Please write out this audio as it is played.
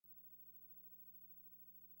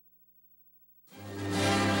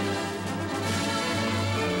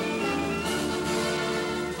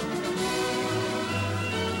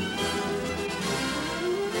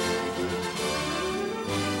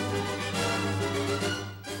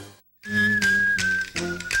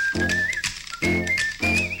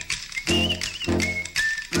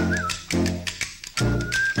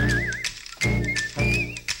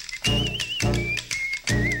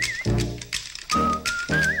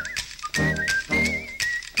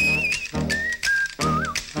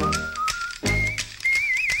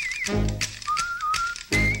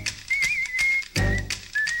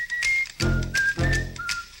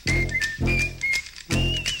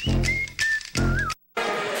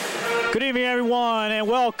Good evening, everyone, and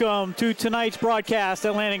welcome to tonight's broadcast.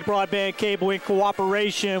 Atlantic Broadband Cable, in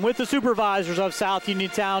cooperation with the supervisors of South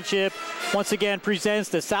Union Township, once again presents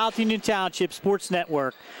the South Union Township Sports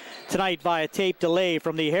Network. Tonight, via tape delay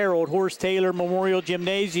from the Harold Horse Taylor Memorial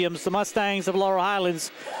Gymnasiums, the Mustangs of Laurel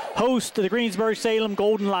Highlands host the Greensburg-Salem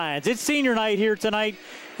Golden Lions. It's senior night here tonight,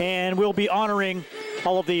 and we'll be honoring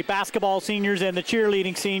all of the basketball seniors and the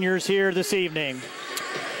cheerleading seniors here this evening.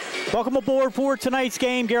 Welcome aboard for tonight's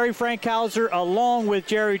game. Gary Frankhauser along with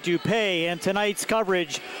Jerry Dupay, and tonight's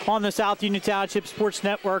coverage on the South Union Township Sports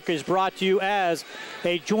Network is brought to you as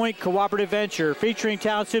a joint cooperative venture featuring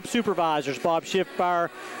Township supervisors Bob Schiffbauer,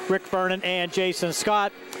 Rick Vernon, and Jason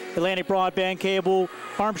Scott, Atlantic Broadband Cable,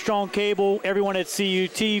 Armstrong Cable, everyone at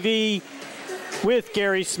CUTV with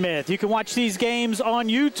Gary Smith. You can watch these games on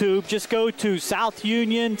YouTube. Just go to South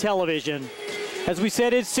Union Television. As we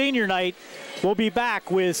said, it's senior night. We'll be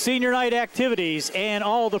back with senior night activities and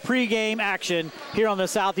all the pregame action here on the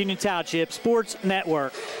South Union Township Sports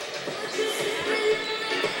Network.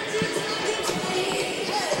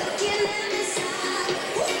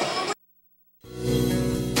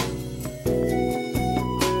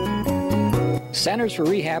 Centers for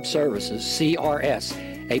Rehab Services, CRS,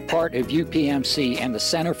 a part of UPMC and the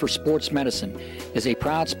Center for Sports Medicine, is a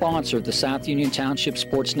proud sponsor of the South Union Township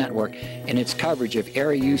Sports Network and its coverage of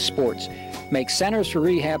area youth sports. Make Centers for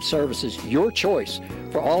Rehab Services your choice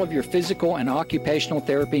for all of your physical and occupational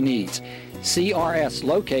therapy needs. CRS,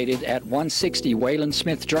 located at 160 Wayland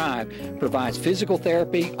Smith Drive, provides physical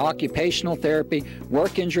therapy, occupational therapy,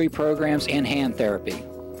 work injury programs, and hand therapy.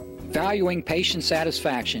 Valuing patient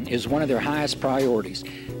satisfaction is one of their highest priorities.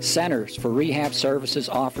 Centers for Rehab Services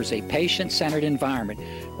offers a patient-centered environment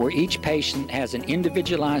where each patient has an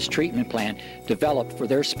individualized treatment plan developed for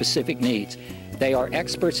their specific needs. They are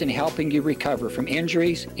experts in helping you recover from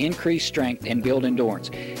injuries, increase strength, and build endurance.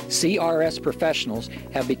 CRS professionals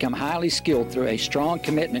have become highly skilled through a strong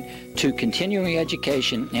commitment to continuing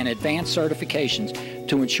education and advanced certifications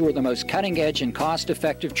to ensure the most cutting-edge and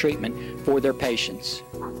cost-effective treatment for their patients.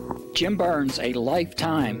 Jim Burns, a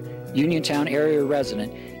lifetime Uniontown area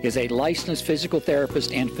resident, is a licensed physical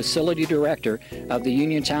therapist and facility director of the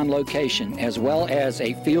Uniontown location, as well as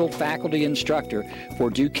a field faculty instructor for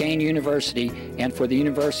Duquesne University and for the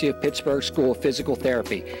University of Pittsburgh School of Physical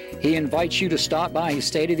Therapy. He invites you to stop by his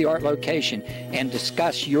state-of-the-art location and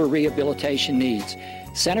discuss your rehabilitation needs.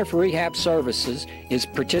 Center for Rehab Services is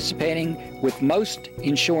participating with most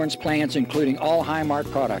insurance plans, including all Highmark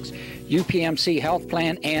products, UPMC Health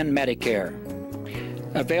Plan, and Medicare.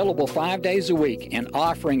 Available 5 days a week and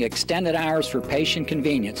offering extended hours for patient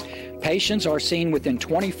convenience. Patients are seen within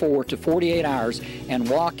 24 to 48 hours, and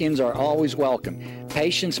walk-ins are always welcome.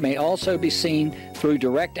 Patients may also be seen through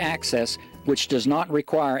direct access, which does not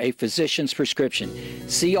require a physician's prescription.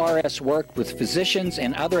 CRS worked with physicians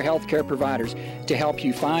and other healthcare providers to help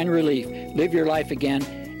you find relief, live your life again,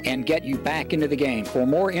 and get you back into the game. For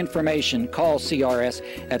more information, call CRS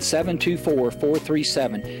at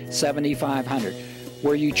 724-437-7500.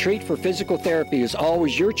 Where you treat for physical therapy is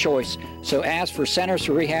always your choice, so ask for Centers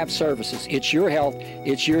for Rehab Services. It's your health,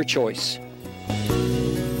 it's your choice.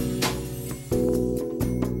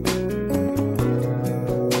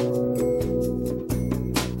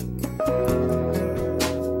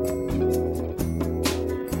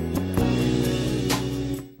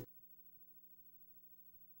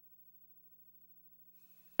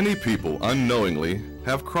 Many people unknowingly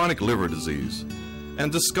have chronic liver disease and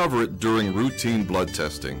discover it during routine blood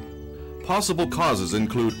testing. Possible causes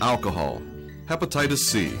include alcohol, hepatitis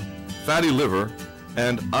C, fatty liver,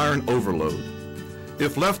 and iron overload.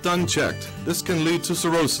 If left unchecked, this can lead to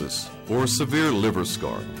cirrhosis or severe liver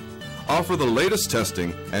scarring. Offer the latest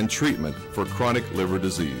testing and treatment for chronic liver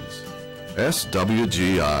disease.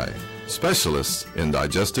 SWGI, specialists in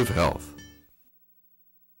digestive health.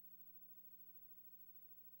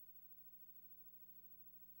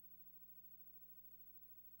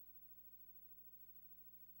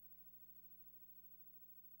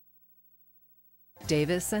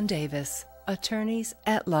 Davis & Davis, attorneys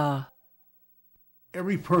at law.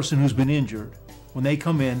 Every person who's been injured, when they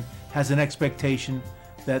come in, has an expectation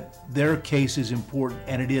that their case is important,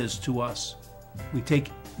 and it is to us. We take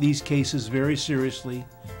these cases very seriously.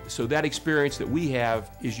 So that experience that we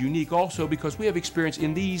have is unique also because we have experience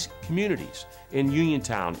in these communities, in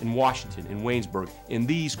Uniontown, in Washington, in Waynesburg, in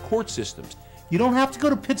these court systems. You don't have to go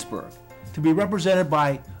to Pittsburgh to be represented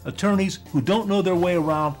by attorneys who don't know their way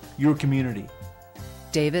around your community.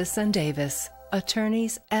 Davis & Davis,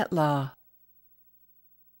 attorneys at law.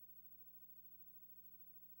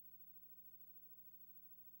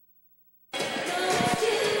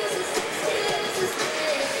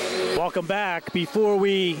 Welcome back. Before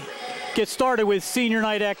we get started with senior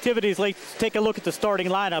night activities, let's take a look at the starting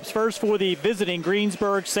lineups. First, for the visiting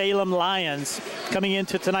Greensburg-Salem Lions, coming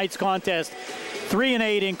into tonight's contest,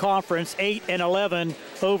 3-8 in conference, 8-11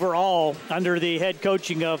 overall, under the head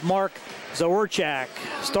coaching of Mark Zawarchak.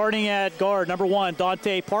 Starting at guard, number 1,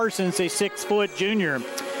 Dante Parsons, a 6-foot junior.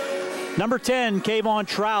 Number 10, Kayvon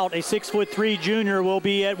Trout, a 6'3" junior, will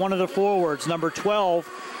be at one of the forwards. Number 12,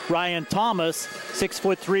 Ryan Thomas,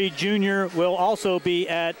 6'3" junior, will also be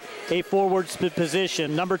at a forward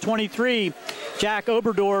position. Number 23, Jack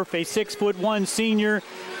Oberdorf, a 6'1" senior,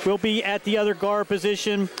 will be at the other guard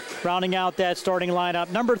position, rounding out that starting lineup.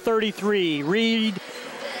 Number 33, Reed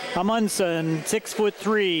Amundsen,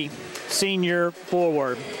 6'3", senior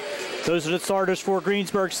forward. Those are the starters for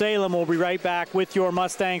Greensburg-Salem. We'll be right back with your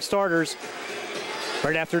Mustang starters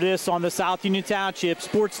right after this on the South Union Township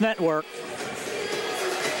Sports Network.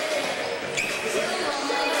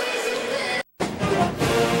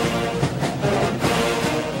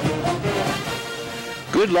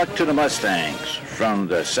 Good luck to the Mustangs from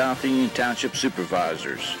the South Union Township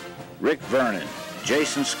Supervisors, Rick Vernon,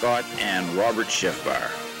 Jason Scott, and Robert Schiffbar.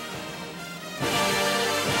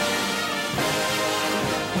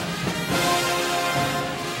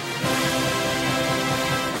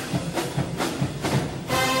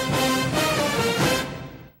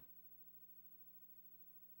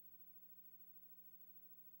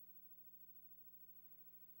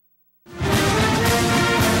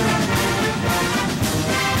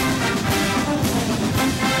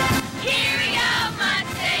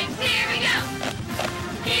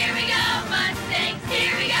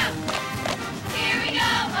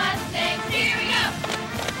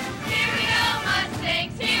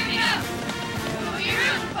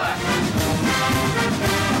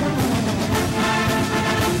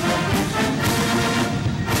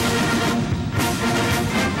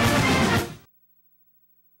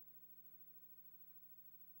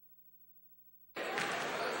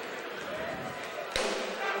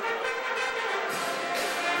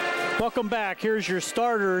 Welcome back. Here's your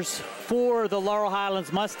starters for the Laurel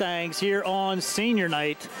Highlands Mustangs here on senior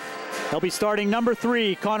night. They'll be starting number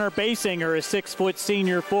 3, Connor Basinger, a 6-foot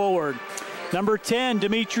senior forward. Number 10,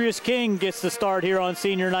 Demetrius King gets the start here on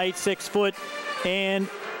senior night, 6 foot and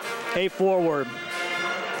a forward.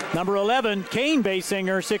 Number 11, Kane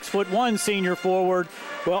Basinger, 6'1" senior forward,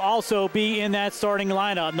 will also be in that starting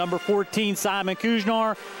lineup. Number 14, Simon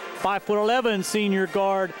Kuznar, 5'11" senior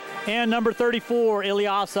guard. And number 34,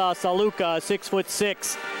 Ilyasa Saluka,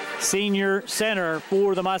 6'6", senior center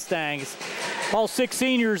for the Mustangs. All 6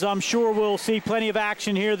 seniors, I'm sure we'll see plenty of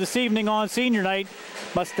action here this evening on senior night.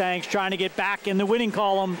 Mustangs trying to get back in the winning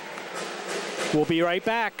column. We'll be right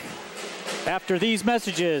back after these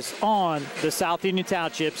messages on the South Union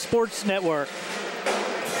Township Sports Network.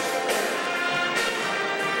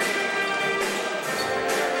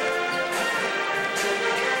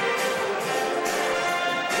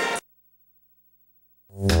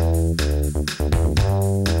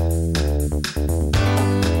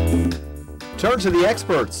 Turn to the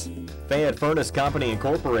experts. Fayette Furnace Company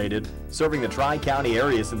Incorporated, serving the Tri-County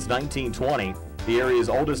area since 1920, the area's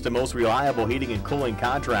oldest and most reliable heating and cooling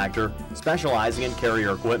contractor, specializing in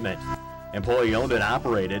Carrier equipment. Employee owned and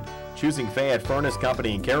operated, choosing Fayette Furnace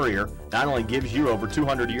Company and Carrier not only gives you over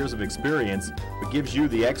 200 years of experience, but gives you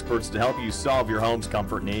the experts to help you solve your home's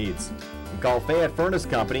comfort needs. Call Fayette Furnace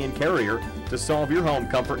Company and Carrier to solve your home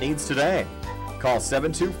comfort needs today. Call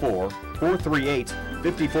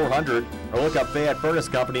 724-438-5400 or look up Fayette Furnace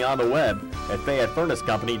Company on the web at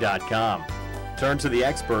FayetteFurnaceCompany.com. Turn to the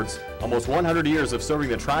experts, almost 100 years of serving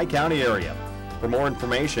the Tri-County area. For more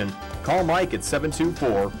information, call Mike at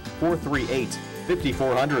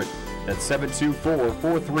 724-438-5400. That's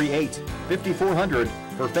 724-438-5400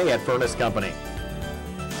 for Fayette Furnace Company.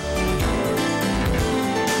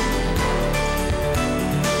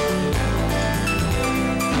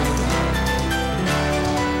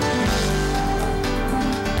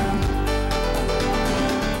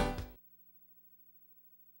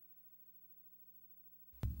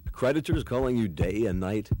 Creditors calling you day and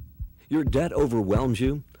night? Your debt overwhelms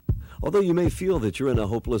you? Although you may feel that you're in a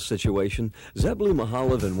hopeless situation, Zebley,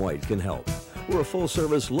 Mahalev & White can help. We're a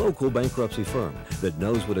full-service local bankruptcy firm that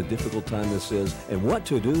knows what a difficult time this is and what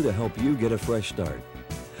to do to help you get a fresh start.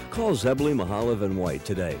 Call Zebley, Mahalev & White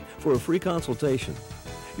today for a free consultation.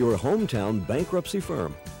 Your hometown bankruptcy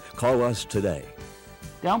firm. Call us today.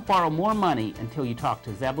 Don't borrow more money until you talk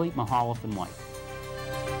to Zebley, Mahalev & White.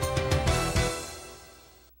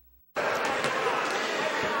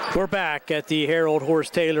 We're back at the Harold Horse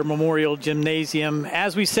Taylor Memorial Gymnasium.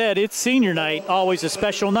 As we said, it's senior night, always a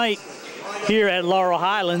special night here at Laurel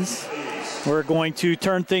Highlands. We're going to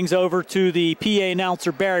turn things over to the PA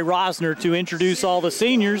announcer, Barry Rosner, to introduce all the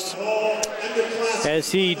seniors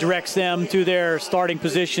as he directs them to their starting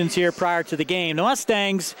positions here prior to the game. The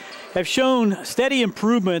Mustangs have shown steady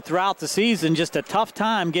improvement throughout the season, just a tough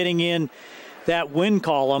time getting in that win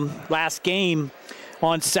column. Last game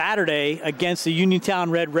on Saturday against the Uniontown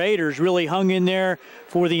Red Raiders really hung in there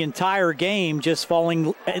for the entire game, just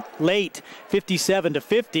falling late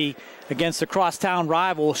 57-50 against the crosstown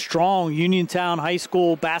rival, strong Uniontown High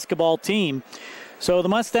School basketball team. So the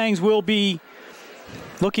Mustangs will be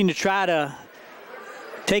looking to try to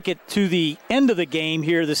take it to the end of the game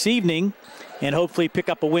here this evening and hopefully pick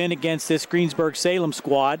up a win against this Greensburg-Salem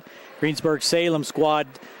squad. Greensburg-Salem squad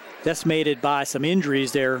decimated by some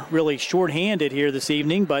injuries. They're really shorthanded here this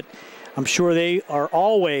evening, but I'm sure they are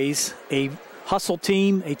always a hustle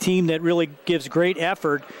team, a team that really gives great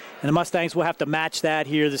effort, and the Mustangs will have to match that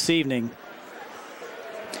here this evening.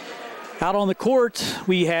 Out on the court,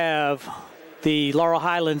 we have the Laurel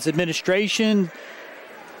Highlands administration,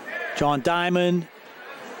 John Diamond,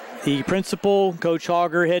 the principal, Coach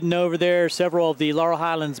Hogger heading over there, several of the Laurel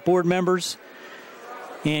Highlands board members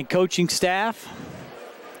and coaching staff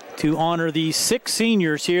to honor the 6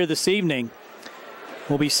 seniors here this evening.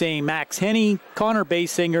 We'll be seeing Max Henney, Connor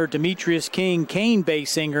Basinger, Demetrius King, Kane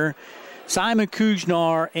Basinger, Simon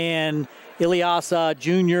Kujnar, and Ilyasa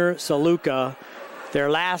Jr. Saluka,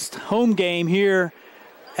 their last home game here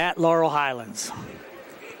at Laurel Highlands.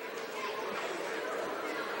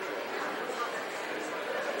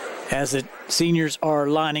 As the seniors are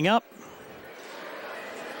lining up,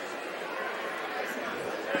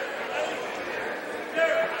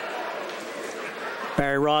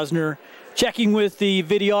 Barry Rosner checking with the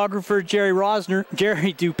videographer, Jerry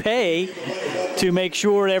Dupay, to make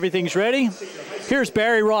sure everything's ready. Here's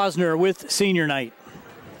Barry Rosner with senior night.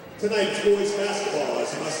 Tonight's boys basketball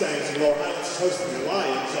as the Mustangs and Laurel Highlands is hosting the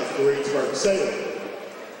Lions of Greensburg-Salem.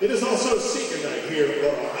 It is also senior night here at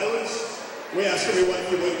Laurel Highlands. We ask everyone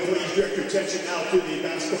if you would please direct your attention now to the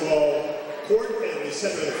basketball court and the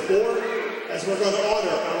center of the floor as we're going to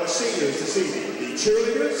honor our seniors this evening, the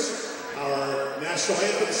cheerleaders, our national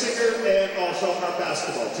anthem singer, and also our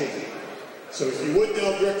basketball team. So if you would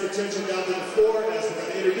now direct your attention down to the floor as we're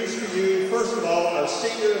going to introduce to you, first of all, our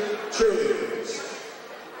senior cheerleaders.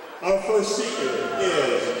 Our first senior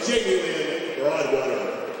is Jamie Lynn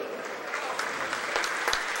Broadwater.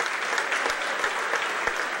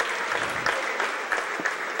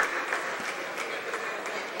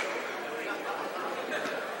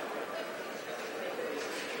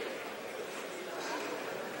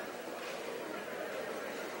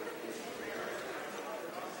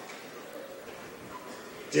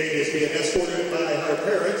 Jamie is being escorted by her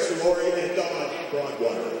parents, Lori and Dawn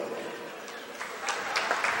Broadwater.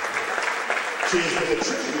 She has been a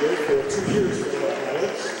cheerleader for 2 years for the Laurel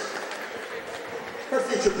Highlands. Her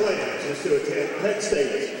future plans is to attend Penn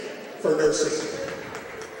State for nursing.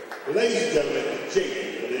 Ladies and gentlemen,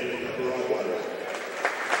 Jamie Lynn Broadwater.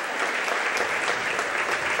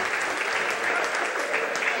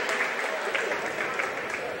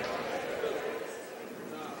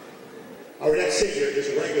 Our next senior is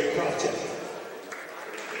Reagan Crofton.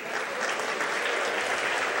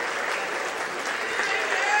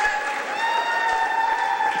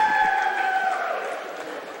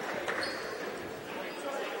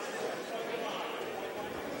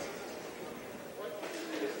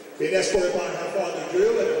 Being escorted by her father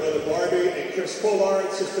Drew and her mother Barbie and Chris Polar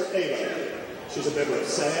and sister Ava. She's a member of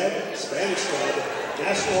SAD, Spanish Club,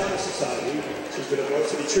 National Honor Society. She's been a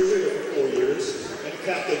varsity cheerleader for 4 years and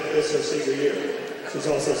captain this her senior year. She's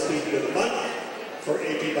also student of the month for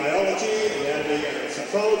AP Biology, Anatomy, and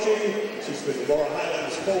Psychology. She's been the Laurel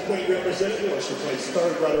Highlands Pole Queen representative where she placed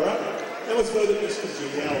 3rd runner-up and was voted Miss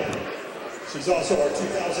Congeniality. She's also our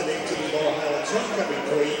 2018 Laurel Highlands Homecoming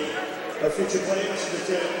Queen. Her future plans to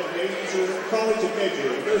attend college and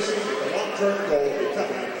major in nursing with a long-term goal of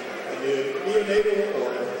becoming a neonatal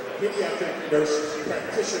or pediatric nurse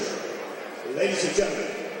practitioner. Ladies and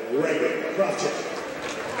gentlemen, Reagan Crofton.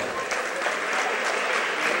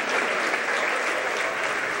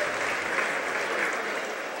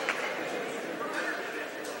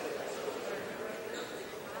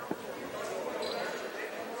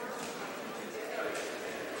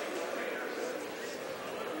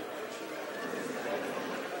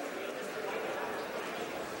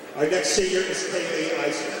 Our next senior is Kaylee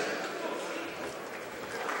Eisner.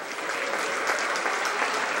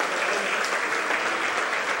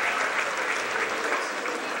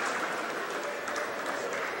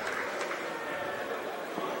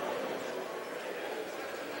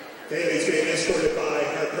 Kaylee's being escorted by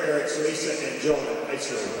her parents, Lisa and John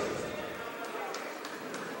Eisler.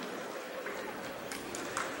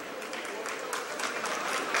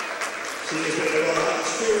 She has been a Laurel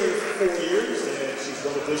Highlands cheerleader for 4 years, and she's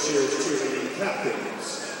one of this year's cheerleading captains.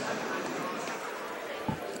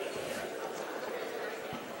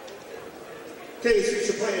 Kaylee's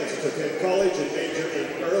future plans are to attend college and major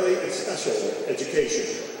in early and special education.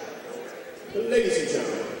 Ladies and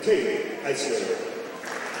gentlemen, Kaylee Eisler.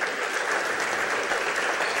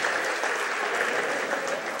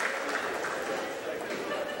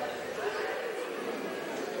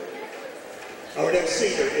 Our next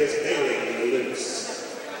senior is Bailey Luce.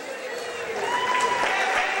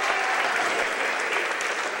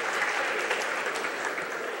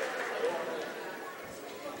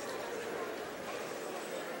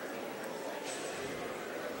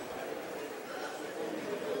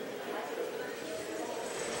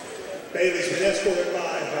 Bailey's been escorted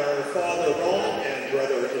by her father, Ron, and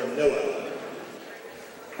brother, Noah.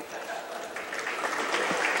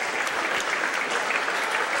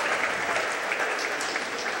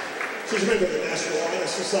 She's a member of the National Honor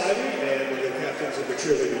Society and one of the captains of the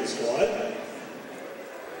cheerleading squad.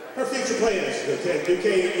 Her future plans is to attend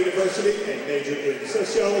Duquesne University and major in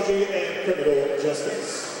sociology and criminal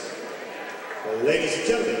justice. Ladies and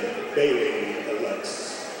gentlemen, Bailey Lutz.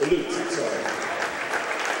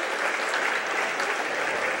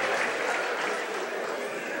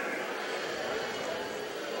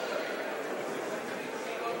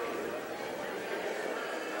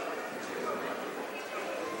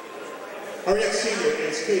 Our next senior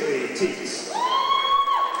is Kaylee Teets.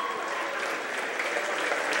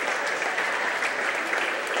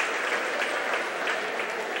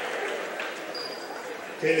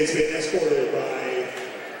 Kaylee's been escorted by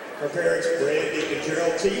her parents, Brandy and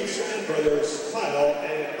Gerald Teets, and brothers Kyle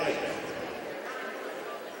and Mike.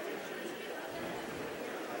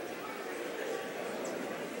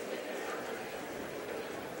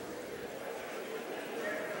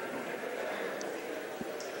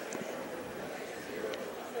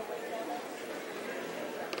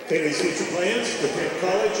 Kaylee's future plans to attend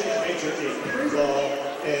college and major in pre-law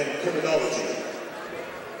and criminology.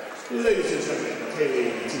 Ladies and gentlemen,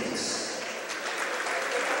 Kaylee Teets.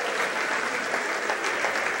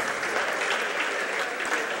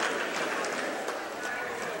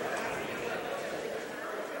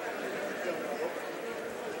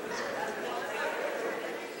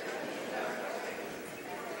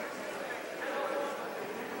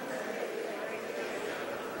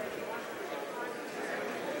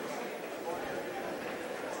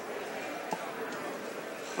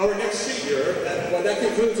 Our next senior, that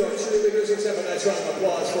concludes our cheerleaders. Let's have a nice round of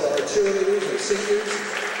applause for our cheerleaders and seniors.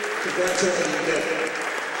 Congratulating them.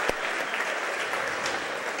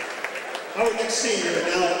 Our next senior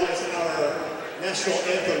now is our national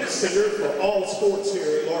anthem singer for all sports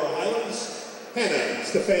here at Laurel Highlands, Hannah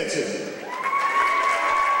Stefanson.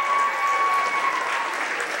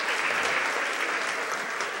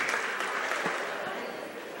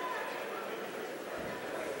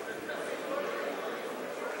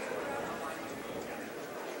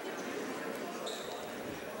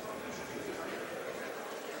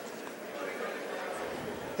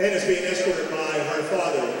 Hannah's being escorted by her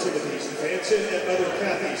father, Timothy Stefanson, and mother,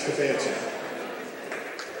 Kathy Stefanson.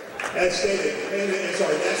 As stated, Hannah is our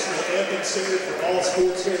national anthem singer for all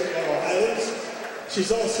sports here at Laurel Highlands.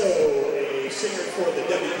 She's also a singer for the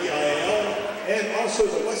WPIAL and also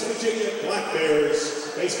the West Virginia Black Bears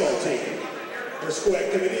baseball team. Her school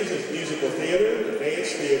activities is musical theater,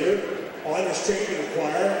 dance theater, honors training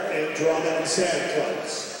choir, and drama and sand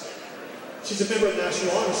clubs. She's a member of the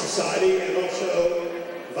National Honor Society and also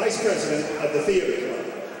Vice President of the Theater Club.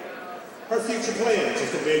 Her future plans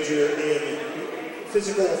is to major in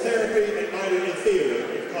physical therapy and minor in theater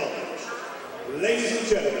in college. Ladies and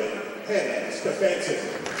gentlemen, Hannah Stefanson.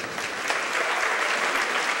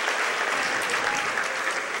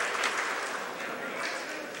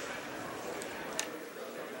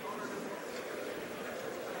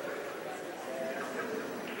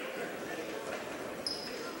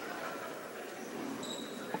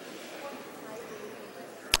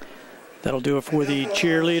 That'll do it for the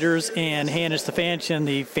cheerleaders and Hannah Stefanson,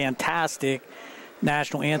 the fantastic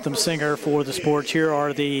national anthem singer for the sports. Here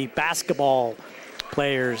are the basketball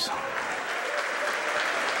players.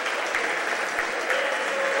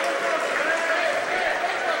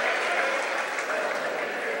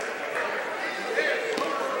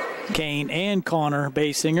 Kane and Connor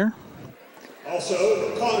Basinger.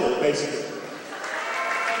 Also, Connor Basinger.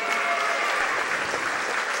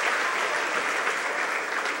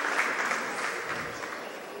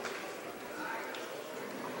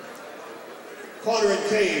 Connor and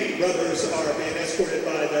Kane brothers are being escorted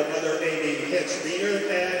by their mother, Amy Hitch-Wiener,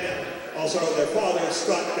 and also their father,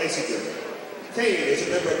 Scott Basinger. Kane is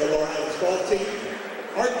a member of the Laurel Highlands ball team,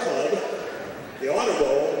 art club, the honor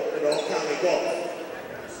roll, and all-county golf.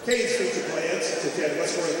 Kane's future plans to attend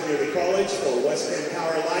Westmoreland Community College for West End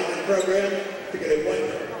Power Lineman program to get a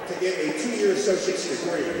 2-year associate's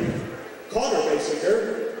degree. Connor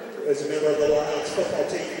Basinger is a member of the Laurel Highlands football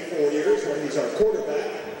team for 4 years, where he's our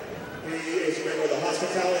quarterback. He is a member of the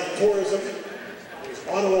hospitality and tourism. He's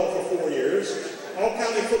honor roll for 4 years,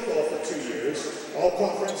 all-county football for 2 years,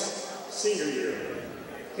 all-conference senior year.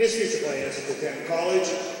 His future plans is to attend college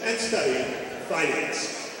and study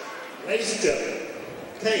finance. Ladies and gentlemen,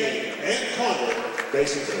 Kane and Connor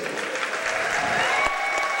Basinger.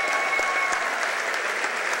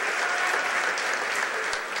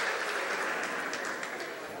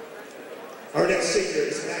 Our next senior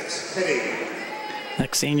is Max Henney.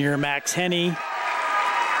 Next senior, Max Henney,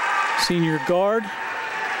 senior guard.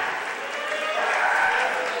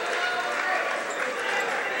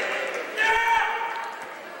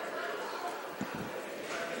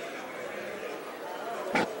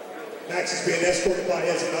 Max is being escorted by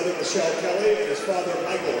his mother, Michelle Kelly, and his father,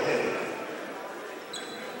 Michael Henney.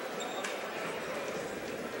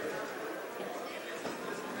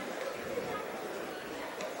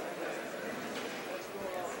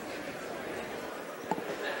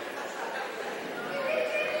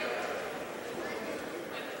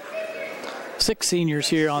 Six seniors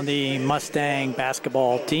here on the Mustang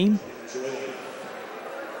basketball team.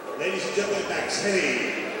 Ladies and gentlemen, Max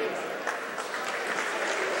Henney.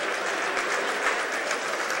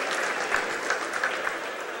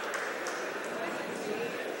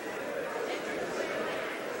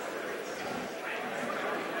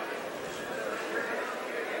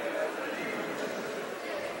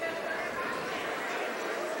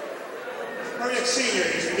 Our next senior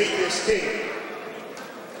is Demetrius King.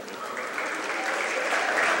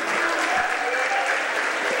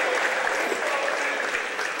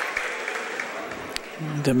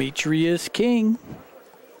 Demetrius King.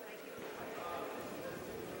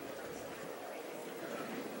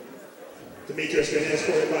 Demetrius has been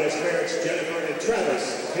escorted by his parents, Jennifer and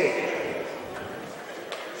Travis King.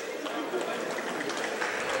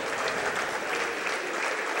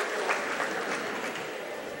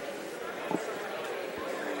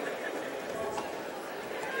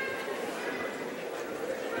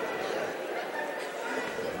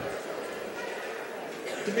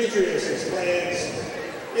 Demetrius' plans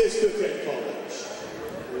is to attend college.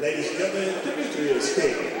 Ladies and gentlemen, Demetrius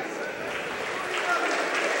King.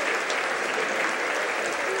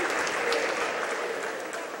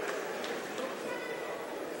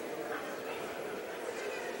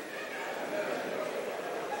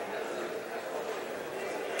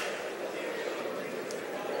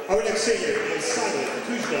 Our next senior is Simon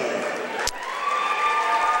Kuznar.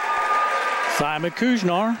 Simon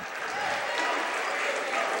Kuznar.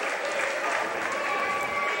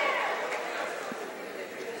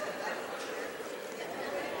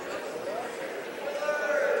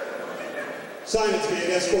 Simon's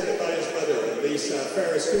being escorted by his mother, Lisa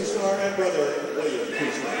Ferris Kuznar, and brother, William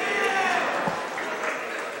Kuznar.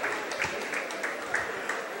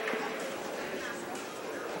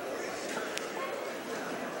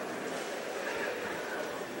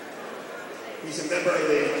 He's a member of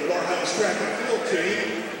the Laurel Highlands track and field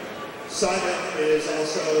team. Simon is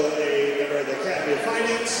also a member of the Academy of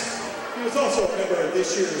Finance. He was also a member of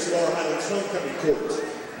this year's Laurel Highlands homecoming court.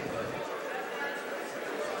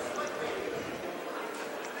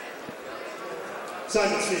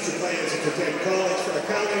 Simon's future plans is to attend college for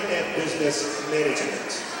accounting and business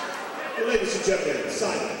management. Well, ladies and gentlemen,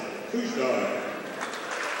 Simon Kuznar.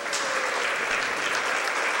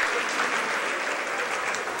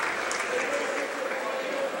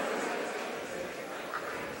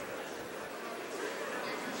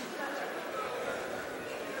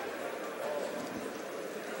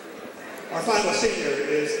 Our final senior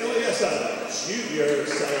is Ilyasa Junior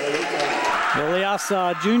Saluka.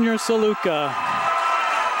 Ilyasa Junior Saluka.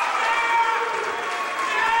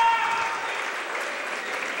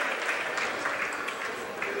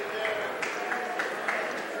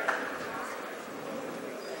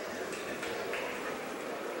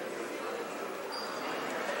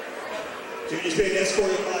 Junior's being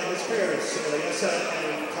escorted by his parents, Ilyasa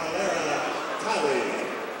and Kalera Tali.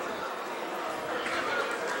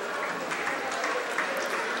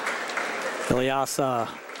 Ilyasa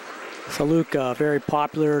Saluka, very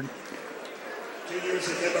popular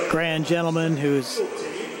grand gentleman who's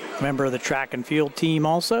a member of the track and field team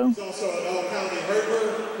also. He's also an all-county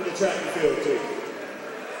hurdler for the track and field team.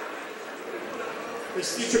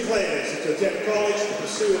 His future plan is to attend college to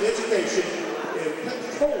pursue an education in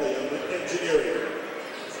petroleum engineering.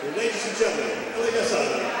 And ladies and gentlemen,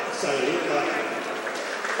 Eliasana Sayuka.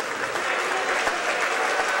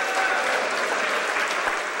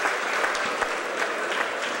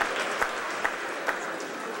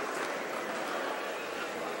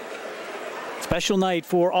 Special night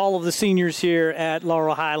for all of the seniors here at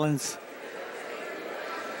Laurel Highlands.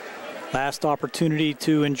 Last opportunity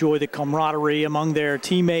to enjoy the camaraderie among their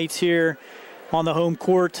teammates here on the home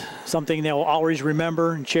court, something they'll always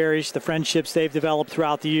remember and cherish, the friendships they've developed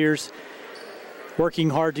throughout the years, working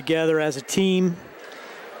hard together as a team.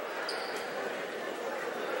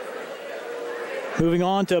 Moving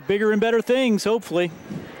on to bigger and better things, hopefully.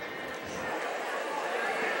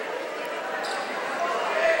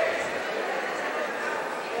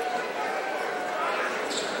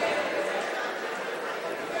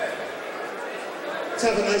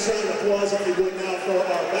 Let's have a nice round of applause, if you would, now for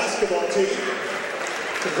our basketball team.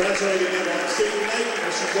 Congratulating them on senior night, and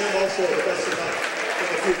wishing them also the best of luck in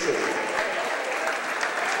the future.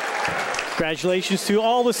 Congratulations to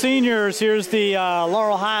all the seniors. Here's the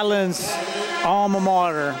Laurel Highlands alma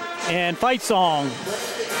mater and fight song. School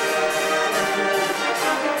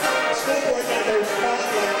board members,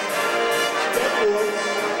 Ben Woods,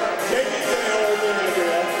 J.D. Dale,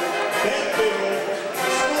 Ben Bingle,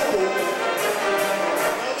 school board,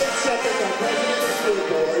 Alvin Suffolk, our president of the school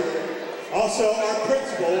board, also our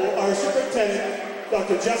principal, our superintendent,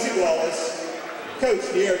 Dr. Jesse Wallace, Coach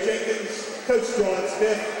Pierre Jenkins, Coach John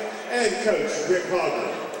Smith, and Coach Rick Hogger.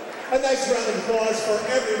 A nice round of applause for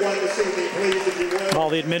everyone this evening, please, if you would. All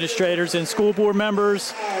the administrators and school board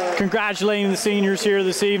members congratulating the seniors here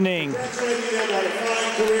this evening. Congratulating them on a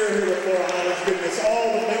fine career here with Laurel Highlands, giving us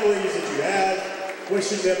all the memories that you had.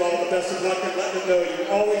 Wishing them all the best of luck and letting them know you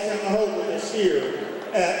always have a home with us here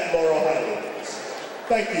at Laurel Highlands.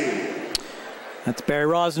 Thank you. That's Barry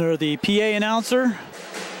Rosner, the PA announcer.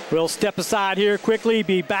 We'll step aside here quickly,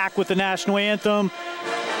 be back with the national anthem,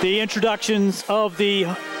 the introductions of the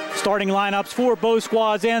starting lineups for both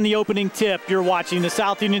squads, and the opening tip. You're watching the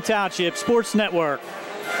South Union Township Sports Network.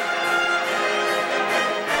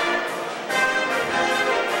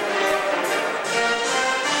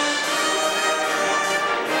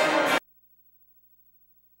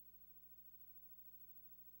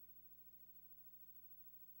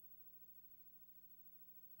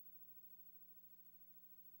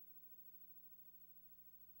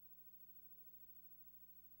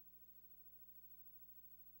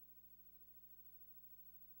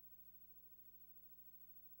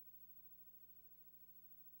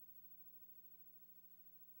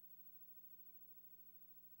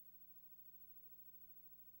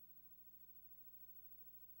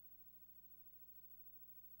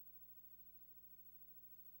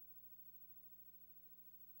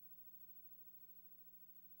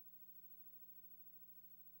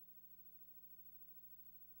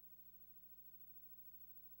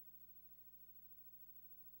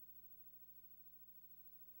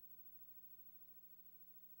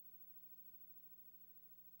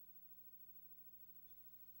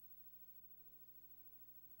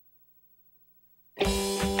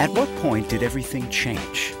 At what point did everything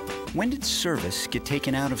change? When did service get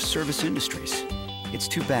taken out of service industries? It's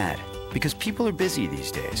too bad, because people are busy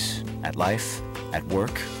these days. At life, at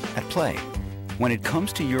work, at play. When it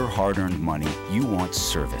comes to your hard-earned money, you want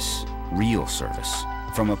service. Real service.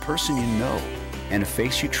 From a person you know and a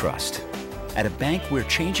face you trust. At a bank where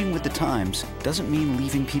changing with the times doesn't mean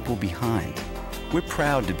leaving people behind. We're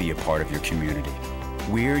proud to be a part of your community.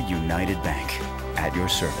 We're United Bank, at your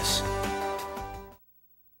service.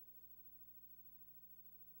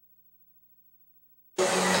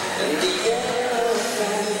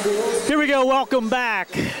 Here we go, welcome back.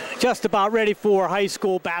 Just about ready for high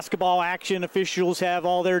school basketball action. Officials have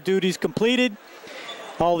all their duties completed.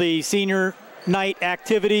 All the senior night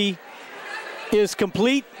activity is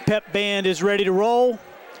complete. Pep band is ready to roll.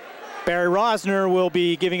 Barry Rosner will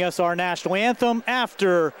be giving us our national anthem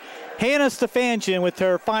after Hannah Stefansson with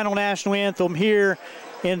her final national anthem here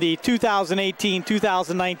in the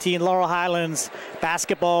 2018-2019 Laurel Highlands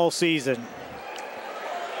basketball season.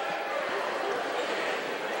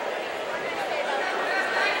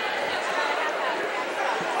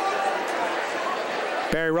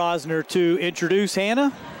 Barry Rosner to introduce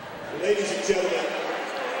Hannah. Ladies and gentlemen,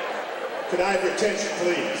 could I have your attention,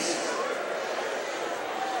 please?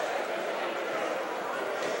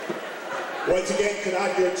 Once again, could I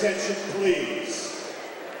have your attention, please?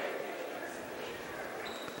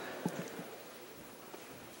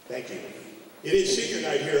 Thank you. It is senior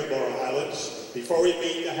night here at Laurel Highlands. Before we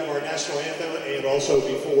meet, I have our national anthem, and also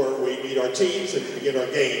before we meet our teams and begin our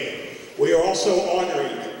game, we are also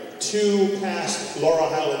honoring 2 past Laurel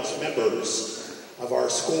Highlands members of our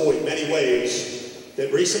school in many ways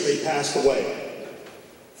that recently passed away.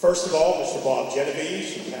 First of all, Mr. Bob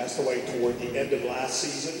Genovese, who passed away toward the end of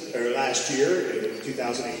last year, in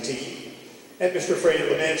 2018, and Mr. Fran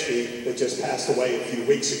Lemansky, that just passed away a few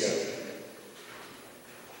weeks ago.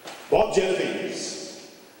 Bob Genovese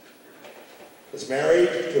was married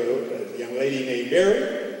to a young lady named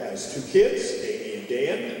Mary, has 2 kids, Amy and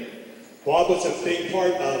Dan. Bob was a big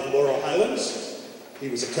part of Laurel Highlands. He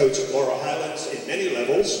was a coach at Laurel Highlands in many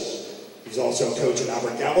levels. He's also a coach at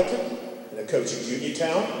Albert Gallatin and a coach at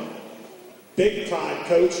Uniontown. Big time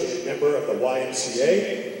coach and member of the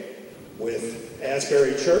YMCA with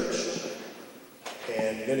Asbury Church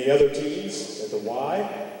and many other teams at the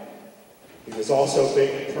Y. He was also a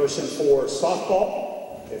big person for softball.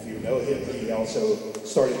 If you know him, he also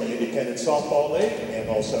started the Independent Softball League and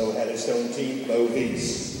also had his own team, Mo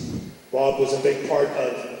V's. Bob was a big part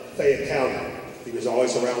of Fayette County. He was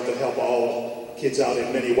always around to help all kids out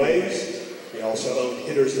in many ways. He also owned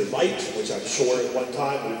Hitters That Light, which I'm sure at one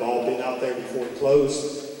time we've all been out there before it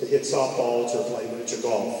closed to hit softballs or play miniature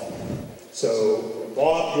golf. So,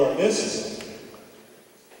 Bob, you are missed.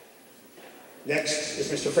 Next is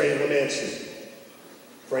Mr. Fran Lemansky.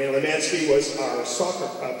 Fran Lemansky was our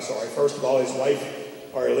first of all, his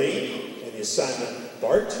wife, Arlene, and his son,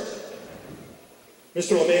 Bart.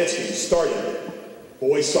 Mr. Lemansky started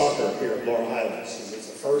boys soccer here at Laurel Highlands. He was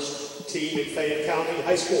the first team in Fayette County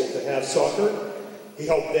High School to have soccer. He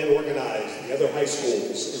helped then organize the other high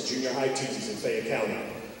schools and junior high teams in Fayette County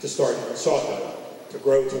to start soccer, to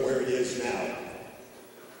grow to where it is now.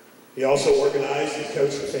 He also organized and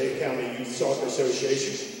coached the Fayette County Youth Soccer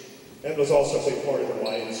Association and was also a big part of the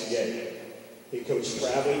YMCA. He coached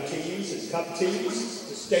traveling teams and cup teams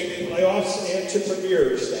to state playoffs and to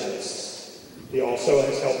premier status. He also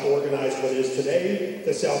has helped organize what is today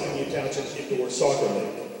the South Union Township Indoor Soccer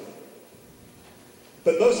League.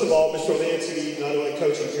 But most of all, Mr. Lansky, not only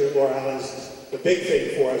coaching here at Laurel Highlands, the big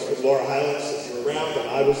thing for us with Laurel Highlands, if you were around, and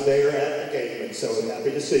I was there at the game, and so I'm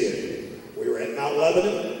happy to see it. We were at Mount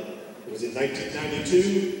Lebanon. It was in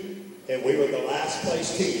 1992. And we were the last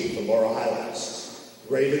place team for Laurel Highlands,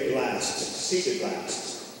 rated last, seeded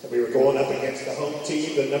last. And we were going up against the home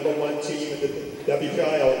team, the #1 team in the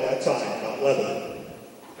WPIAL at that time, Mount Lebanon.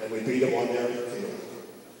 And we beat them on their field.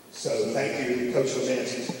 So thank you, Coach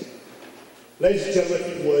Lemansky. Ladies and gentlemen,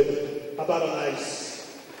 if you would, how about a nice,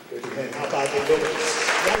 how about a little nice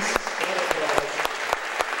round of applause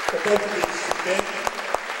for both of these men.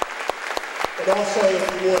 But also, if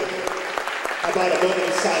you would, how about a moment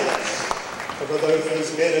of silence for those of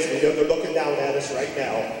these men as we know they're looking down at us right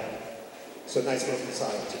now. So a nice moment of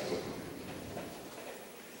silence.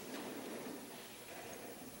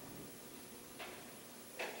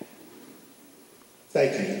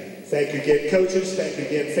 Thank you. Thank you again, coaches. Thank you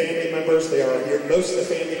again, family members. They are here. Most of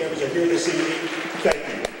the family members are here this evening. Thank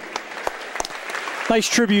you. Nice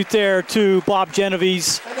tribute there to Bob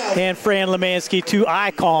Genovese and Fran Lemansky, 2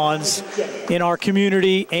 icons in our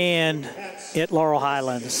community and at Laurel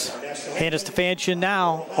Highlands. Hannah Stefancian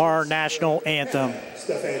now, our national anthem.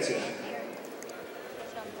 Stefancian.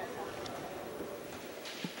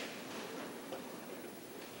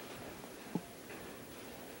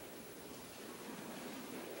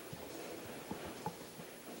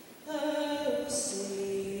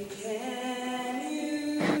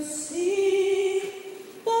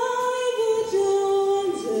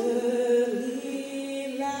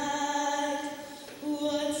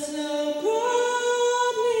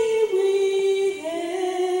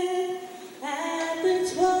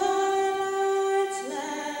 Twilight's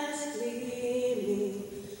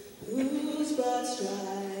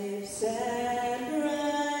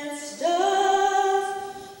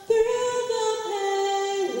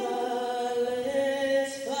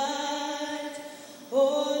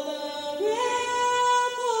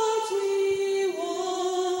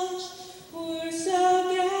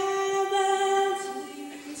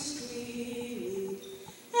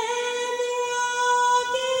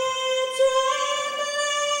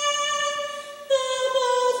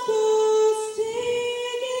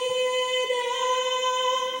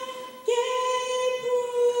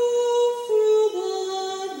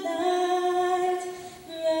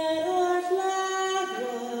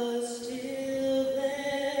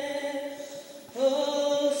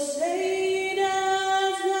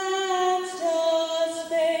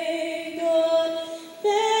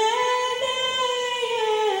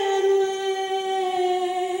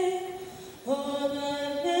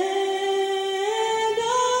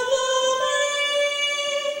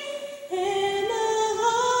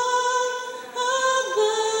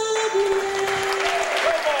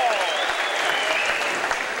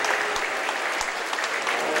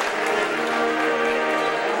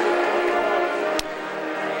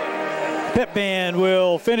Broad Band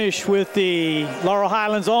will finish with the Laurel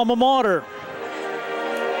Highlands alma mater.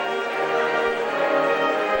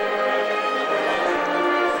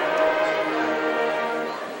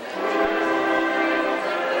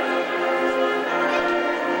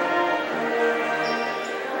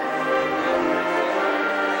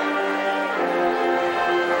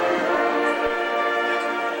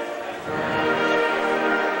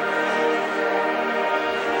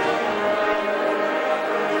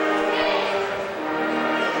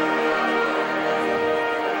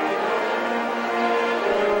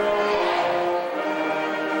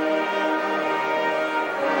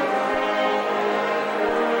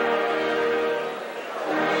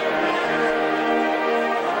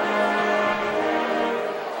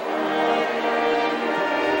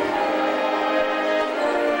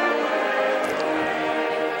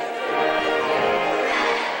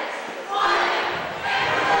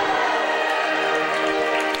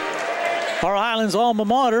 Laurel Highlands alma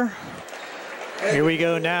mater. Here we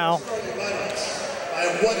go now. I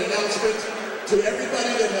have one announcement to everybody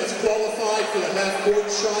that has qualified for the half-court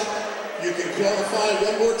shot. You can qualify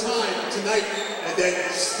one more time tonight and then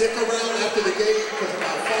stick around after the game, because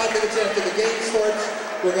about 5 minutes after the game starts,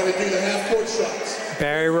 we're going to do the half-court shots.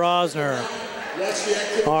 Barry Rosner,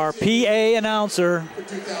 our PA announcer,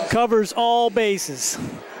 covers all bases.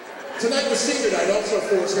 Tonight was senior night also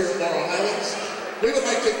for us here at Laurel Highlands. We would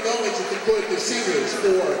like to acknowledge, if we could, the seniors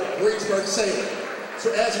for Greensburg-Salem.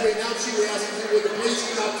 So as we announce you, we ask if you would please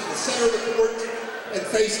come out to the center of the court and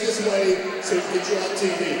face this way so we can get you on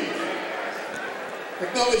TV.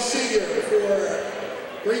 Acknowledge senior for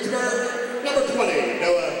Greensburg, number 20,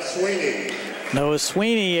 Noah Sweeney. Noah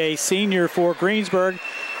Sweeney, a senior for Greensburg.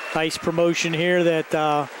 Nice promotion here that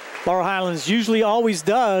Laurel Highlands usually always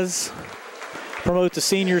does, promote the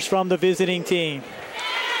seniors from the visiting team.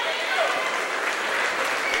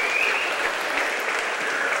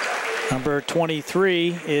 Number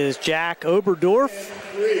 23 is Jack Oberdorf.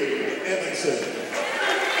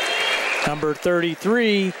 Number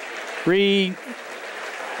 33, Reed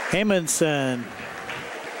Emerson.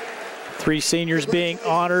 3 seniors being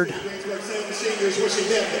honored. Seniors wishing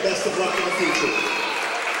them the best of luck in the future.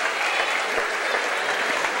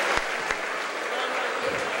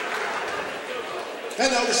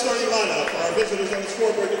 And now the starting lineup for our visitors on the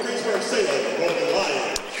scoreboard, the Greensburg-Salem Golden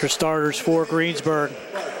Lions. Your starters for Greensburg.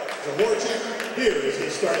 Here is the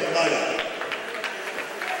starting lineup.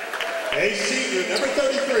 A senior, number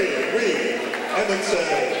 33, Reed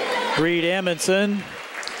Emerson. Reed Emerson,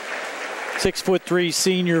 6'3"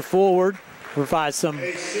 senior forward, provides some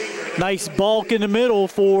nice bulk in the middle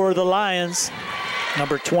for the Lions.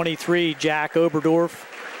 Number 23, Jack Oberdorf,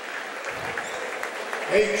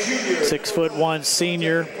 6'1"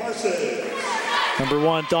 senior. Number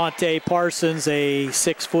 1, Dante Parsons, a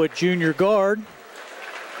 6' junior guard.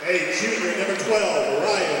 A junior, number 12,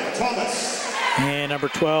 Ryan Thomas. And number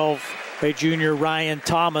 12, a junior, Ryan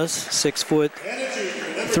Thomas,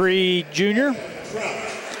 6'3" junior.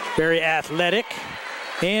 Very athletic.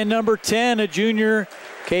 And number 10, a junior,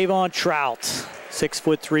 Kayvon Trout,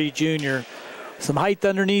 6'3" junior. Some height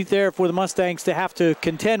underneath there for the Mustangs to have to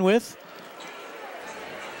contend with.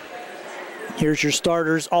 Here's your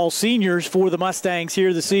starters, all seniors for the Mustangs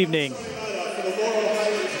here this evening.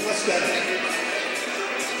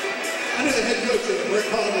 Under the head coach of Rick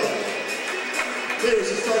Palmer, here is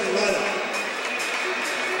the starting lineup.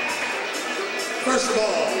 First of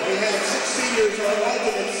all, we have 6 seniors, our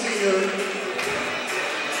alternate senior.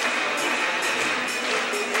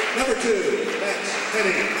 Number 2, Max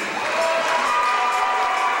Henning.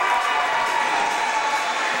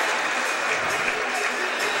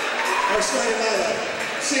 Our starting lineup,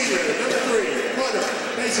 senior, number 3, Connor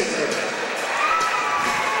Basinger.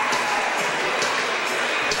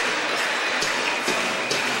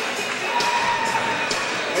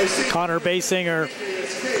 Connor Basinger,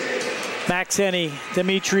 Max Henny,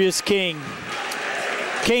 Demetrius King,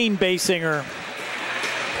 Kane Basinger,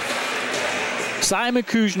 Simon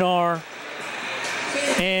Kuznar,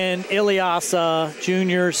 and Ilyasa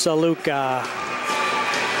Junior Saluka.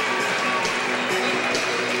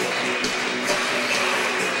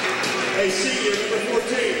 A senior, number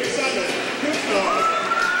 14, Simon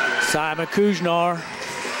Kuznar. Simon Kuznar.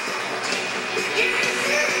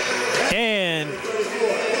 And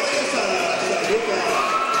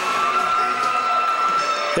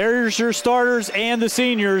there's your starters and the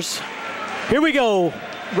seniors. Here we go,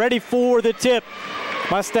 ready for the tip.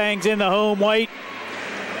 Mustangs in the home white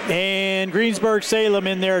and Greensburg-Salem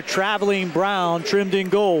in their traveling brown trimmed in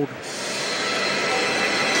gold.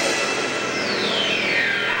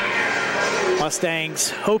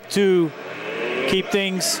 Mustangs hope to keep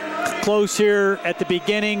things close here at the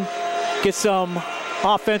beginning. Get some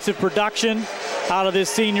offensive production out of this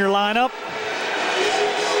senior lineup.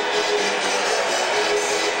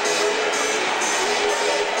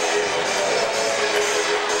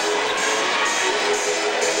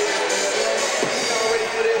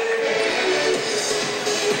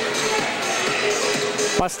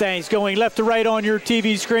 Mustangs going left to right on your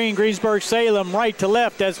TV screen. Greensburg-Salem right to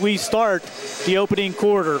left as we start the opening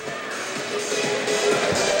quarter.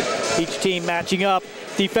 Each team matching up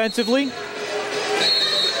defensively.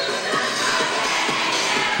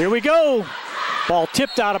 Here we go. Ball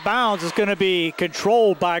tipped out of bounds is going to be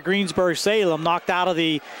controlled by Greensburg-Salem.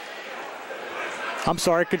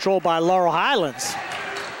 Controlled by Laurel Highlands.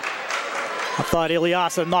 I thought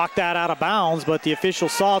Ilyasa knocked that out of bounds, but the official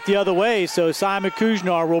saw it the other way, so Simon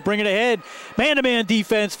Kuznar will bring it ahead. Man-to-man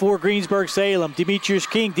defense for Greensburg-Salem. Demetrius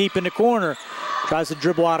King deep in the corner. Tries to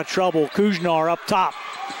dribble out of trouble. Kuznar up top.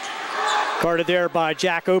 Guarded there by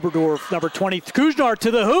Jack Oberdorf, number 20. Kuznar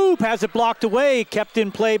to the hoop, has it blocked away. Kept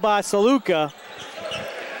in play by Saluka.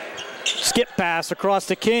 Skip pass across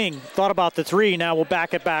to King. Thought about the three, now we'll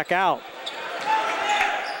back it back out.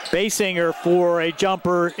 Basinger for a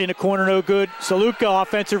jumper in the corner, no good. Saluka,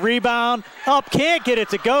 offensive rebound. Up, can't get it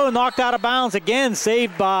to go. Knocked out of bounds again,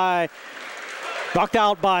 knocked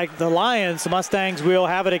out by the Lions. The Mustangs will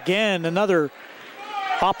have it again. Another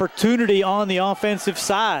opportunity on the offensive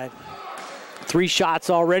side. 3 shots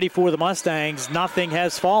already for the Mustangs. Nothing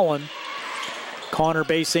has fallen. Connor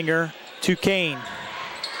Basinger to Kane.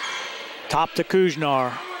 Top to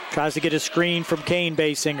Kuznar. Tries to get a screen from Kane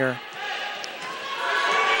Basinger.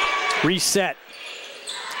 Reset.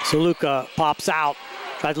 Saluka pops out.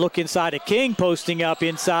 Tries to look inside at King, posting up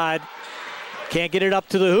inside. Can't get it up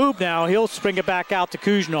to the hoop now. He'll spring it back out to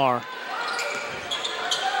Kuznar.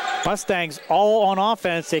 Mustangs all on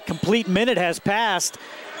offense. A complete minute has passed.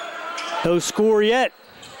 No score yet.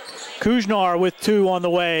 Kuznar with 2 on the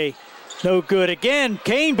way. No good again.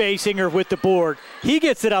 Kane Basinger with the board. He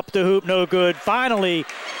gets it up the hoop, no good. Finally,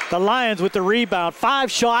 the Lions with the rebound.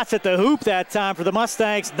 5 shots at the hoop that time for the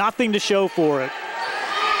Mustangs. Nothing to show for it.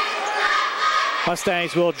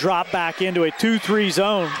 Mustangs will drop back into a 2-3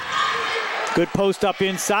 zone. Good post up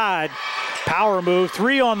inside. Power move.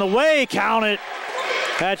 3 on the way. Count it.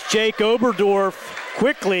 That's Jake Oberdorf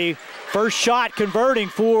quickly. First shot converting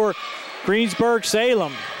for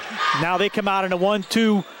Greensburg-Salem. Now they come out in a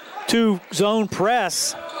 1-2 zone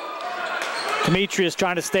press. Demetrius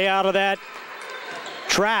trying to stay out of that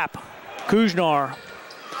trap. Kuznar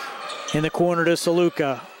in the corner to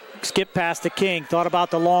Saluka. Skip past to King. Thought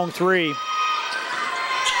about the long 3.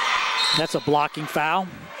 That's a blocking foul.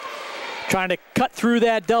 Trying to cut through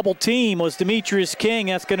that double team was Demetrius King.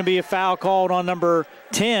 That's going to be a foul called on number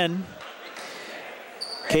 10.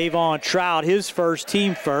 Kayvon Trout, his first,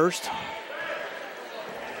 team first.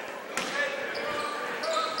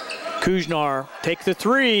 Kuznar take the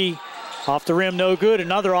 3. Off the rim, no good.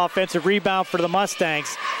 Another offensive rebound for the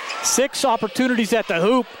Mustangs. 6 opportunities at the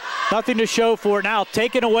hoop. Nothing to show for it now.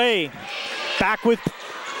 Taken away. Back with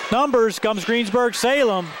numbers comes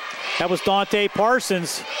Greensburg-Salem. That was Dante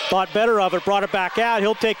Parsons. Thought better of it, brought it back out.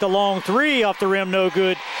 He'll take the long 3 off the rim, no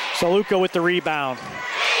good. Saluka with the rebound.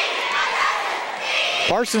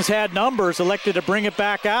 Parsons had numbers, elected to bring it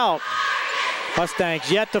back out.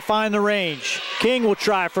 Mustangs yet to find the range. King will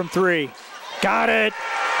try from 3. Got it.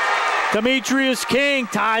 Demetrius King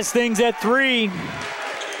ties things at 3.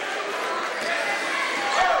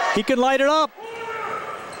 He can light it up.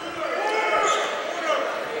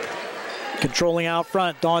 Controlling out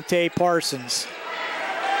front, Dante Parsons.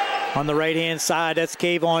 On the right-hand side, that's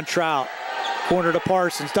Kayvon Trout. Corner to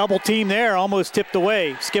Parsons. Double team there, almost tipped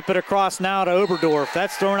away. Skip it across now to Oberdorf.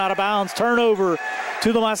 That's thrown out of bounds. Turnover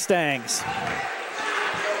to the Mustangs.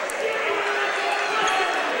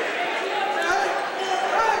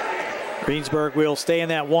 Greensburg will stay in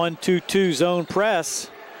that 1-2-2 zone press.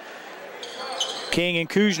 King and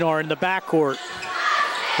Kuznar in the backcourt.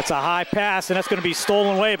 That's a high pass, and that's going to be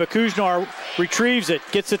stolen away, but Kuznar retrieves it,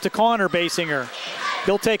 gets it to Connor Basinger.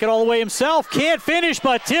 He'll take it all the way himself. Can't finish,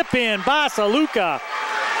 but tip in by Saluka.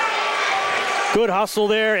 Good hustle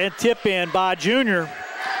there and tip in by Junior.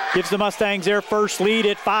 Gives the Mustangs their first lead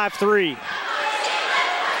at 5-3.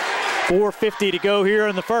 4:50 to go here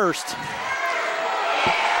in the first.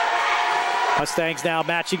 Mustangs now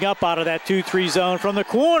matching up out of that 2-3 zone from the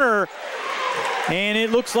corner. And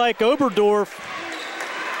it looks like Oberdorf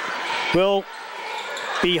will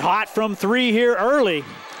be hot from 3 here early.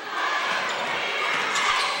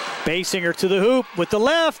 Basinger to the hoop with the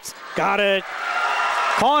left. Got it.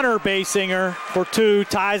 Connor Basinger for 2.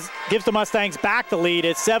 Ties, gives the Mustangs back the lead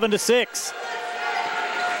at 7-6.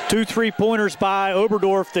 2 3-pointers by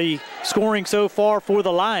Oberdorf, the scoring so far for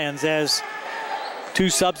the Lions, as 2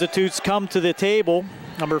 substitutes come to the table.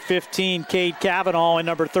 Number 15, Cade Cavanaugh, and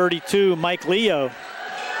number 32, Mike Leo.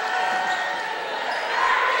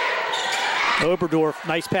 Oberdorf,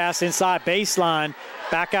 nice pass inside baseline.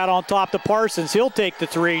 Back out on top to Parsons. He'll take the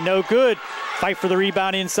 3. No good. Fight for the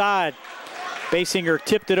rebound inside. Basinger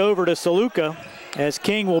tipped it over to Saluka as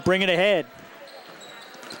King will bring it ahead.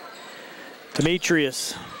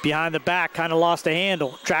 Demetrius behind the back, kind of lost the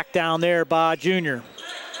handle. Tracked down there by Junior.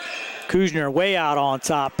 Kuzner way out on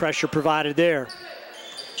top. Pressure provided there.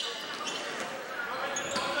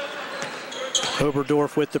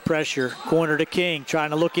 Oberdorf with the pressure. Corner to King. Trying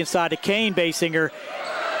to look inside to Kane. Basinger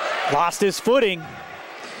lost his footing.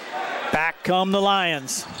 Back come the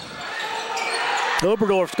Lions.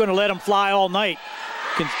 Oberdorf's going to let him fly all night.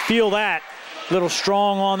 You can feel that. A little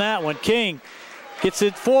strong on that one. King gets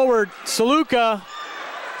it forward. Saluka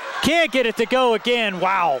can't get it to go again.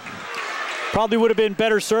 Wow. Probably would have been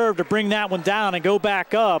better served to bring that one down and go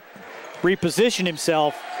back up. Reposition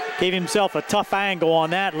himself. Gave himself a tough angle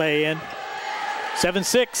on that lay-in.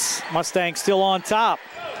 7-6. Mustangs still on top.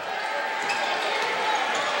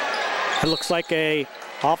 It looks like a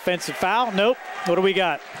offensive foul. Nope. What do we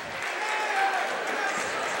got?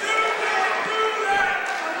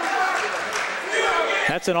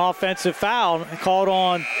 That's an offensive foul called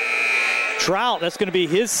on Trout. That's going to be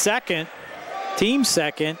his second, team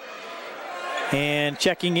second. And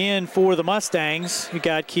checking in for the Mustangs, we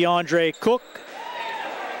got Keandre Cook,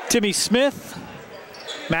 Timmy Smith,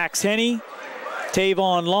 Max Henney,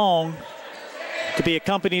 Tavon Long, to be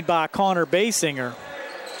accompanied by Connor Basinger.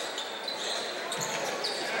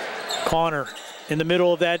 Connor in the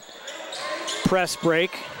middle of that press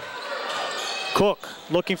break. Cook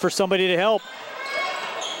looking for somebody to help.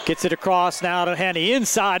 Gets it across now to Henney.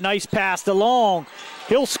 Inside, nice pass to Long.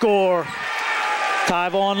 He'll score.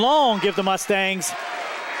 Tyvon Long give the Mustangs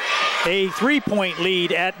a 3-point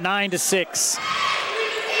lead at 9-6.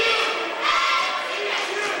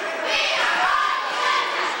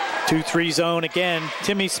 Two 3 zone again.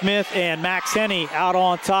 Timmy Smith and Max Henney out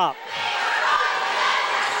on top.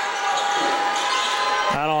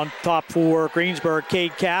 Out on top for Greensburg,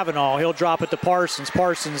 Cade Cavanaugh. He'll drop it to Parsons.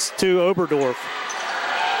 Parsons to Oberdorf.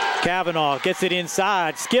 Cavanaugh gets it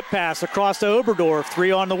inside. Skip pass across to Oberdorf.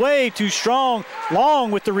 3 on the way. Too strong.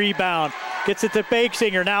 Long with the rebound. Gets it to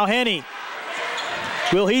Basinger. Now Henney.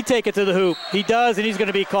 Will he take it to the hoop? He does, and he's going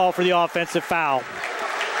to be called for the offensive foul.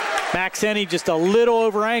 Max Henney just a little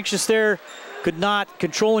over anxious there. Could not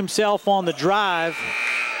control himself on the drive.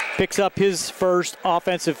 Picks up his first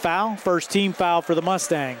offensive foul. First team foul for the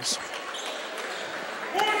Mustangs.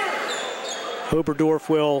 Oberdorf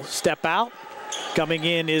will step out. Coming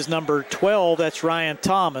in is number 12. That's Ryan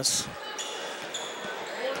Thomas.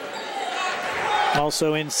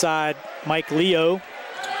 Also inside, Mike Leo.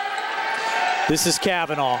 This is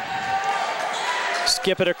Cavanaugh.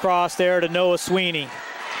 Skip it across there to Noah Sweeney.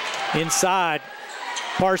 Inside,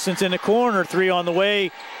 Parsons in the corner. 3 on the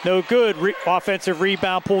way. No good. Offensive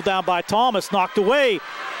rebound pulled down by Thomas. Knocked away.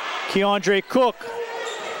 Keandre Cook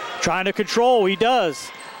trying to control. He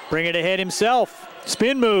does. Bring it ahead himself.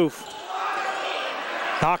 Spin move.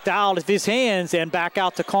 Knocked out of his hands and back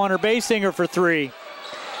out to Connor Basinger for 3.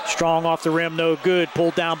 Strong off the rim, no good.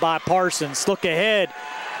 Pulled down by Parsons. Look ahead.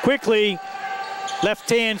 Quickly,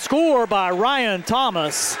 left-hand score by Ryan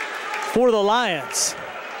Thomas for the Lions.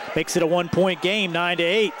 Makes it a 1-point game,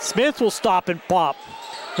 9-8. Smith will stop and pop.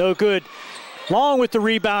 No good. Long with the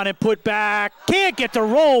rebound and put back. Can't get the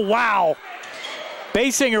roll. Wow.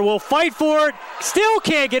 Basinger will fight for it. Still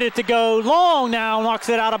can't get it to go. Long now knocks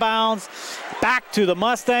it out of bounds. Back to the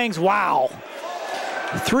Mustangs. Wow.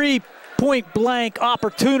 3 point-blank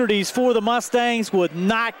opportunities for the Mustangs would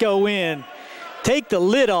not go in. Take the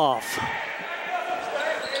lid off.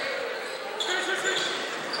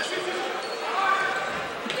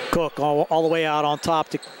 Cook all the way out on top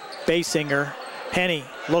to Basinger. Henney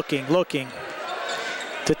looking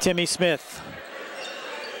to Timmy Smith.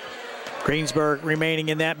 Greensburg remaining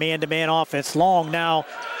in that man-to-man offense. Long now.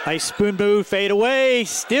 Nice spoon move, fade away.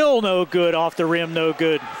 Still no good off the rim, no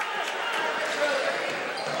good.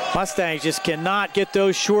 Mustangs just cannot get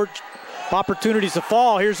those short opportunities to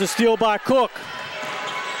fall. Here's a steal by Cook.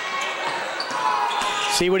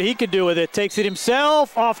 See what he can do with it. Takes it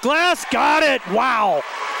himself, off glass, got it. Wow.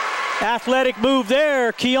 Athletic move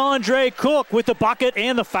there. Keandre Cook with the bucket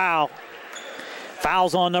and the foul.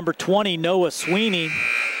 Fouls on number 20, Noah Sweeney.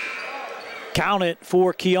 Count it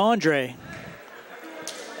for Keandre.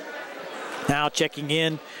 Now checking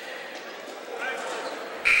in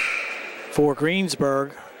for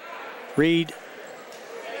Greensburg. Reed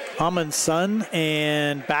Amundsen,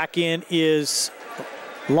 and back in is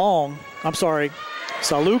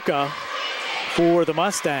Saluka for the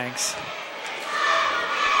Mustangs.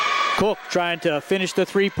 Cook trying to finish the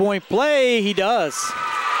three-point play. He does.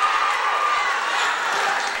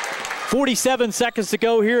 47 seconds to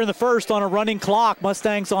go here in the first on a running clock.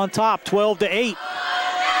 Mustangs on top, 12-8.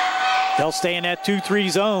 They'll stay in that 2-3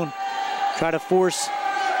 zone. Try to force.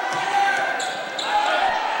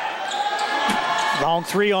 Long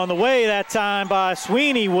three on the way that time by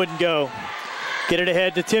Sweeney, wouldn't go. Get it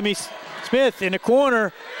ahead to Timmy Smith in the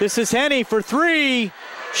corner. This is Henny for three.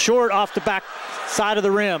 Short off the back side of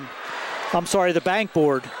the rim. The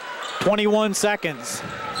bankboard. 21 seconds.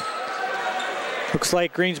 Looks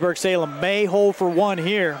like Greensburg-Salem may hold for one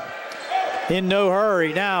here. In no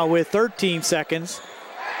hurry now with 13 seconds.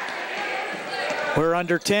 We're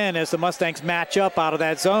under 10 as the Mustangs match up out of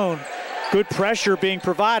that zone. Good pressure being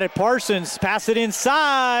provided. Parsons pass it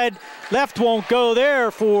inside. Left won't go there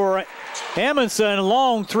for Amundsen.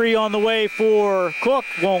 Long three on the way for Cook.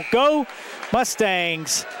 Won't go.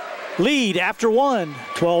 Mustangs lead after one,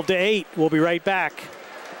 12-8. We'll be right back.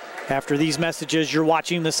 After these messages, you're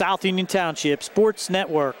watching the South Union Township Sports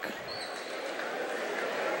Network.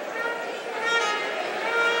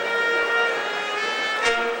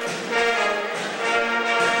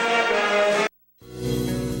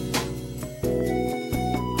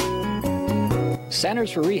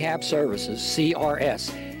 Centers for Rehab Services,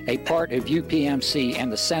 CRS, a part of UPMC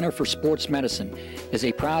and the Center for Sports Medicine, is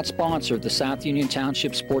a proud sponsor of the South Union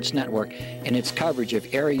Township Sports Network and its coverage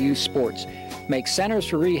of area youth sports. Make Centers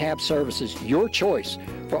for Rehab Services your choice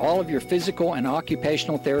for all of your physical and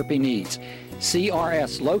occupational therapy needs.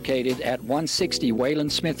 CRS, located at 160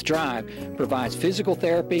 Wayland Smith Drive, provides physical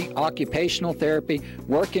therapy, occupational therapy,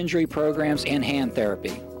 work injury programs, and hand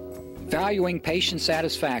therapy. Valuing patient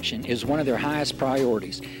satisfaction is one of their highest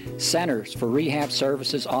priorities. Centers for Rehab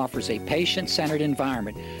Services offers a patient-centered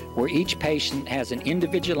environment where each patient has an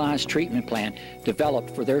individualized treatment plan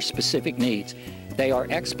developed for their specific needs. They are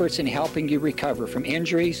experts in helping you recover from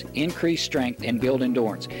injuries, increase strength, and build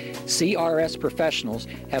endurance. CRS professionals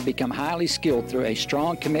have become highly skilled through a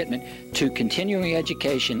strong commitment to continuing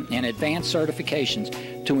education and advanced certifications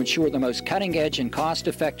to ensure the most cutting-edge and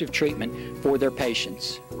cost-effective treatment for their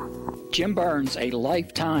patients. Jim Burns, a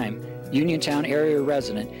lifetime Uniontown area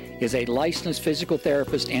resident, is a licensed physical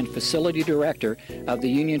therapist and facility director of the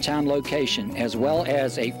Uniontown location, as well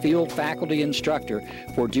as a field faculty instructor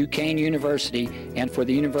for Duquesne University and for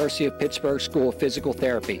the University of Pittsburgh School of Physical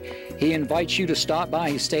Therapy. He invites you to stop by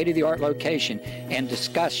his state-of-the-art location and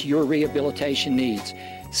discuss your rehabilitation needs.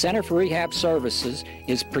 Center for Rehab Services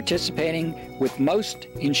is participating with most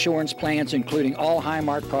insurance plans, including all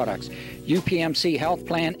Highmark products, UPMC Health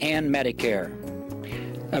Plan, and Medicare.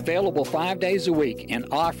 Available 5 days a week and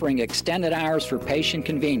offering extended hours for patient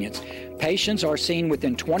convenience. Patients are seen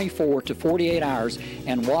within 24 to 48 hours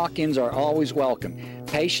and walk-ins are always welcome.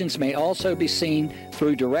 Patients may also be seen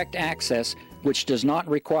through direct access, which does not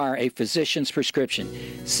require a physician's prescription.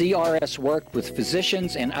 CRS worked with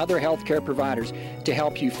physicians and other healthcare providers to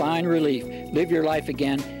help you find relief, live your life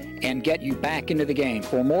again, and get you back into the game.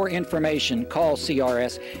 For more information, call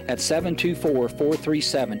CRS at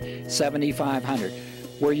 724-437-7500.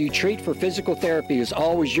 Where you treat for physical therapy is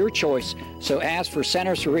always your choice, so ask for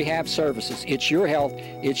Centers for Rehab Services. It's your health,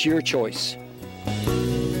 it's your choice.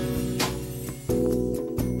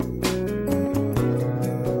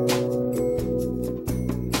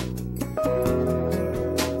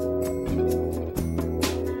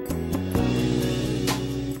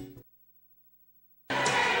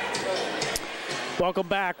 Welcome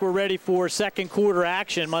back. We're ready for second quarter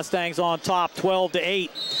action. Mustangs on top,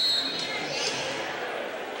 12-8.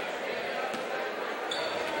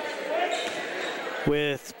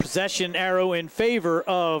 With possession arrow in favor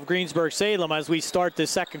of Greensburg-Salem as we start the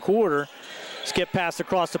second quarter. Skip pass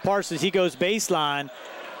across to Parsons. He goes baseline,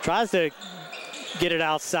 tries to get it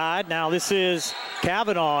outside. Now this is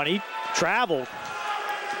Kavanaugh, and he traveled,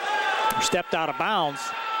 stepped out of bounds.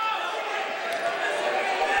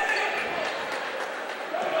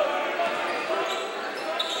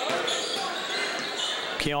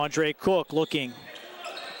 Keandre Cook looking.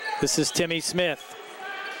 This is Timmy Smith.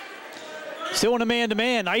 Still in a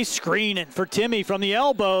man-to-man. Nice screening for Timmy from the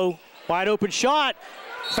elbow. Wide open shot.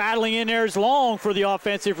 Battling in there is Long for the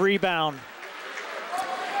offensive rebound.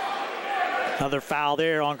 Another foul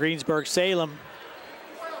there on Greensburg-Salem.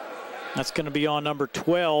 That's going to be on number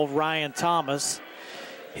 12, Ryan Thomas.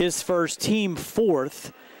 His first, team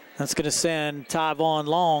fourth. That's going to send Tyvon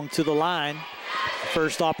Long to the line.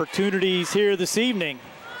 First opportunities here this evening.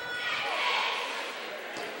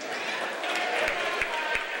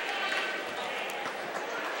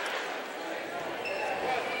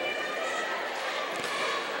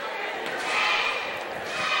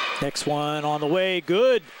 Next one on the way,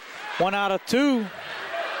 good. 1 out of 2.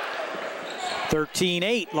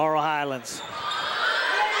 13-8, Laurel Highlands.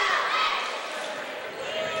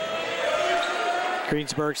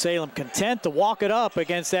 Greensburg-Salem content to walk it up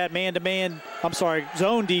against that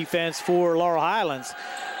zone defense for Laurel Highlands.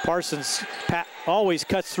 Parsons always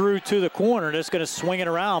cuts through to the corner. Just going to swing it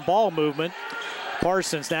around, ball movement.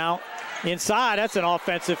 Parsons now inside. That's an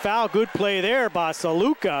offensive foul. Good play there by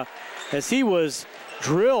Saluka as he was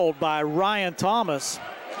drilled by Ryan Thomas.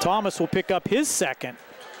 Thomas will pick up his second.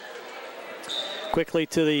 Quickly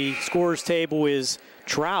to the scorers table is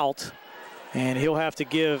Trout, and he'll have to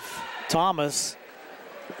give Thomas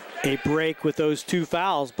a break with those 2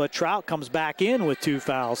 fouls, but Trout comes back in with 2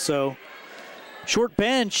 fouls. So short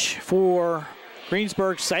bench for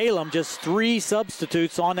Greensburg-Salem, just 3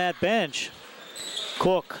 substitutes on that bench.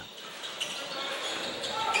 Cook.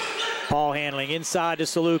 Ball handling inside to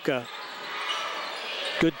Saluka.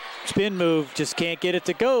 Good spin move, just can't get it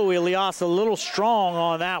to go. Ilyas a little strong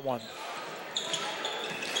on that one.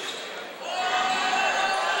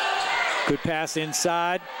 Good pass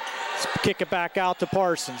inside. Kick it back out to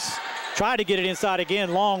Parsons. Try to get it inside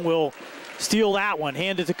again. Long will steal that one.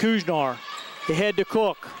 Hand it to Kuznar. Ahead to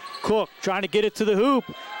Cook. Cook trying to get it to the hoop.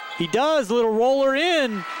 He does. Little roller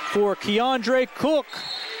in for Keandre Cook.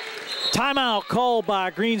 Timeout called by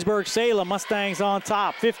Greensburg-Salem. Mustangs on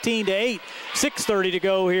top, 15-8. 6:30 to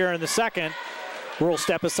go here in the second. We'll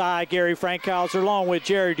step aside. Gary Frankhauser along with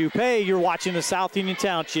Jerry Dupay. You're watching the South Union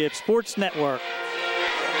Township Sports Network.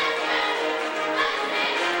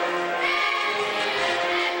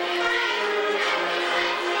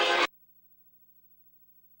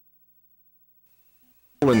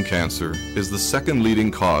 Colon cancer is the second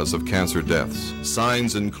leading cause of cancer deaths.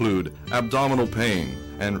 Signs include abdominal pain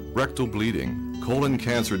and rectal bleeding. Colon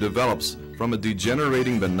cancer develops from a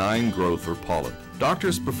degenerating benign growth or polyp.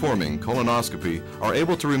 Doctors performing colonoscopy are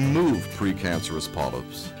able to remove precancerous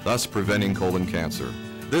polyps, thus preventing colon cancer.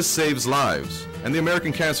 This saves lives, and the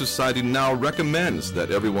American Cancer Society now recommends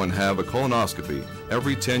that everyone have a colonoscopy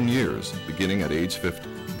every 10 years, beginning at age 50.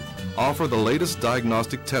 Offer the latest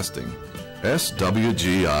diagnostic testing.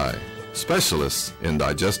 SWGI, specialists in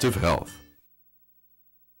digestive health.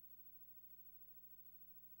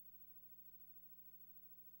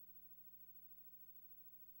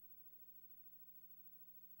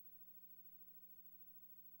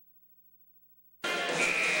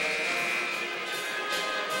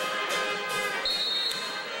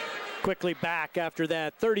 Quickly back after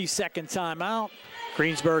that 30-second timeout.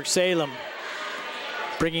 Greensburg-Salem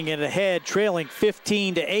bringing it ahead, trailing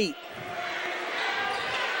 15-8.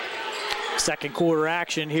 Second quarter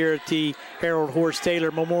action here at the Harold Horst Taylor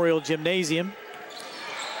Memorial Gymnasium.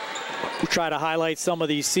 We'll try to highlight some of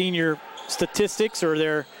these senior statistics or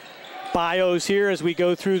their bios here as we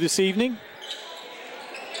go through this evening.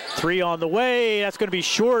 3 on the way. That's going to be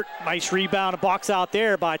short. Nice rebound and box out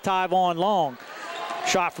there by Tyvon Long.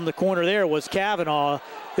 Shot from the corner there was Kavanaugh.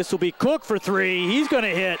 This will be Cook for 3. He's going to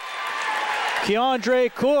hit.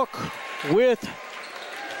 Keandre Cook with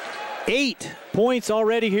 8 points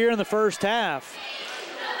already here in the first half.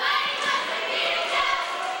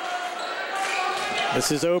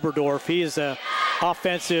 This is Oberdorf. He is an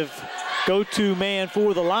offensive go-to man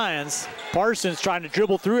for the Lions. Parsons trying to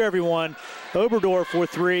dribble through everyone. Oberdorf with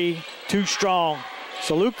 3, too strong.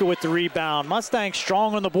 Saluka with the rebound. Mustangs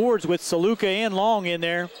strong on the boards with Saluka and Long in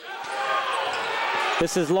there.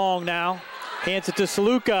 This is Long now. Hands it to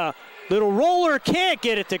Saluka. Little roller, can't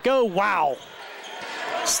get it to go. Wow.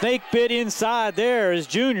 Snake bit inside there is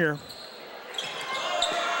Junior.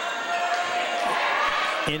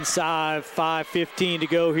 Inside, 5:15 to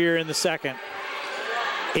go here in the second.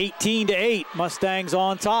 18-8, Mustangs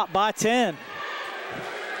on top by 10.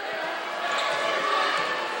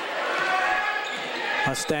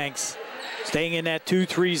 Mustangs staying in that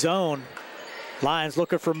 2-3 zone. Lions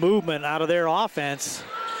looking for movement out of their offense.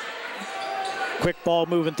 Quick ball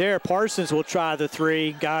movement there. Parsons will try the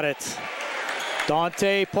 3. Got it.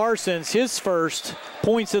 Dante Parsons, his first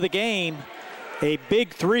points of the game. A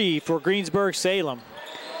big 3 for Greensburg-Salem.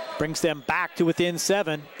 Brings them back to within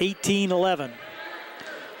 7, 18-11.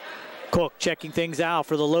 Cook checking things out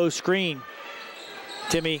for the low screen.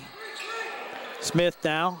 Timmy Smith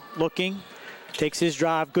now looking. Takes his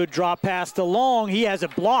drive, good drop pass to Long. He has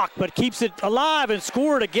it blocked, but keeps it alive and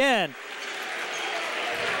scored again.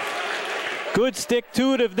 Good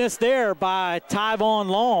stick-to-itiveness there by Tyvon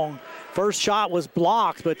Long. First shot was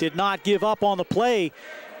blocked, but did not give up on the play.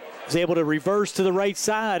 Was able to reverse to the right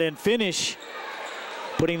side and finish,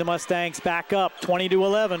 putting the Mustangs back up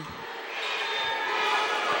 20-11.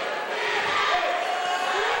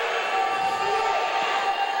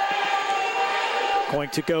 Going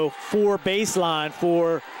to go 4 baseline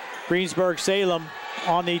for Greensburg-Salem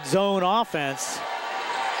on the zone offense.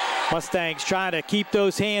 Mustangs trying to keep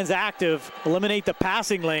those hands active, eliminate the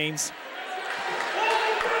passing lanes.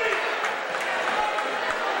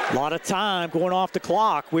 A lot of time going off the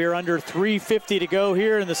clock. We're under 3:50 to go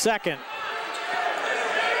here in the second.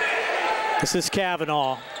 This is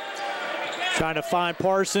Kavanaugh trying to find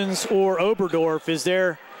Parsons or Oberdorf is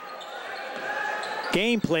their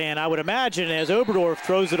game plan, I would imagine, as Oberdorf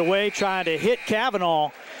throws it away, trying to hit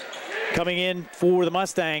Kavanaugh. Coming in for the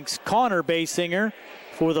Mustangs, Connor Basinger.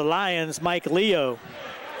 For the Lions, Mike Leo.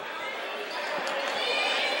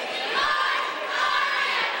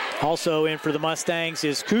 Also in for the Mustangs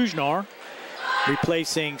is Kuznar,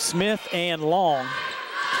 replacing Smith and Long.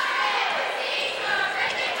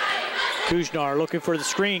 Kuznar looking for the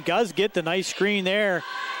screen. Does get the nice screen there.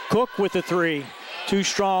 Cook with the 3. Too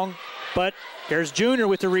strong, but there's Junior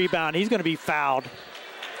with the rebound. He's going to be fouled.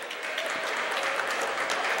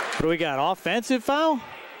 What do we got? Offensive foul?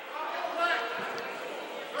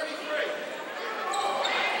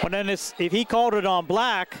 Well, then if he called it on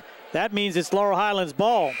Black, that means it's Laurel Highlands'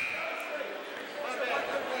 ball.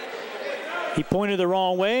 He pointed the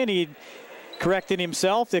wrong way, and he corrected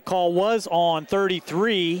himself. The call was on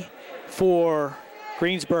 33 for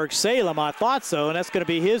Greensburg-Salem. I thought so, and that's going to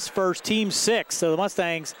be his first, team 6. So the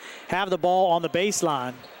Mustangs have the ball on the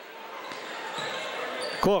baseline.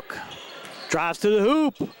 Cook drives to the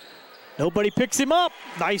hoop. Nobody picks him up.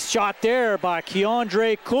 Nice shot there by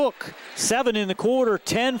Keandre Cook. 7 in the quarter,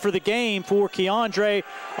 10 for the game for Keandre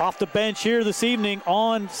off the bench here this evening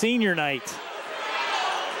on senior night.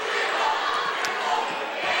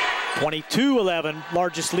 22-11,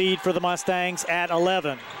 largest lead for the Mustangs at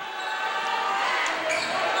 11.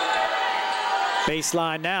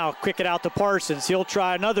 Baseline now, quick it out to Parsons. He'll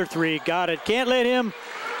try another 3, got it. Can't let him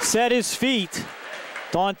set his feet.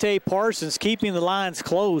 Dante Parsons keeping the lines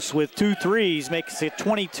close with 2 threes, makes it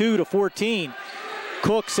 22-14.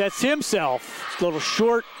 Cook sets himself. It's a little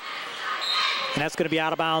short, and that's going to be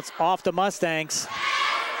out of bounds off the Mustangs.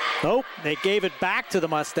 Nope, they gave it back to the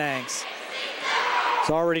Mustangs. It's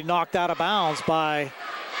already knocked out of bounds by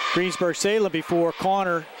Greensburg-Salem before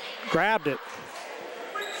Connor grabbed it.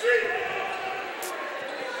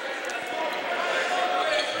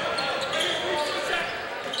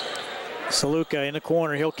 Saluka in the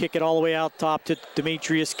corner. He'll kick it all the way out top to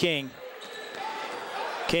Demetrius King.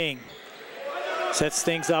 King sets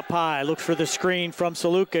things up high. Looks for the screen from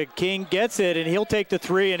Saluka. King gets it, and he'll take the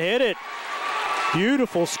 3 and hit it.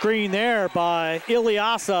 Beautiful screen there by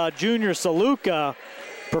Ilyasa Jr. Saluka,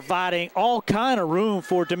 providing all kind of room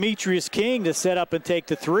for Demetrius King to set up and take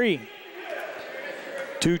the 3.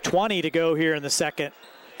 2:20 to go here in the second.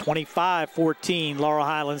 25-14, Laurel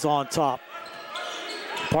Highlands on top.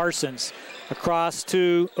 Parsons across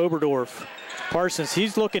to Oberdorf. Parsons,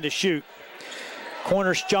 he's looking to shoot.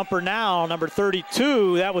 Corners jumper now, number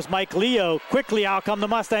 32. That was Mike Leo. Quickly out come the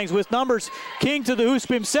Mustangs with numbers. King to the hoop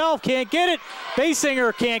himself, can't get it.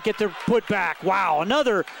 Basinger can't get the put back. Wow,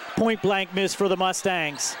 another point blank miss for the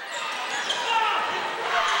Mustangs.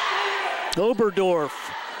 Oberdorf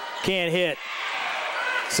can't hit.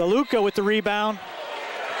 Saluka with the rebound.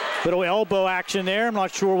 Little elbow action there. I'm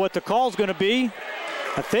not sure what the call's going to be.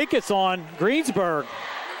 I think it's on Greensburg.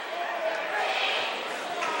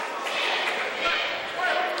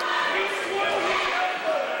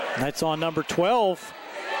 That's on number 12,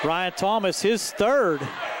 Ryan Thomas, his 3rd.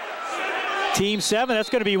 Team 7, that's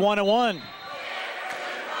going to be 1-1.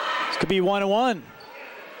 This could be 1-1.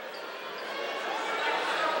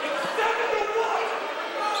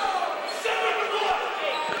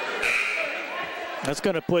 That's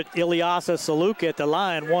going to put Ilyasa Saluka at the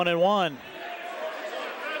line, 1-1.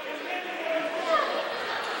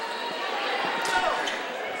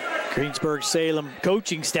 Greensburg-Salem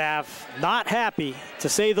coaching staff not happy, to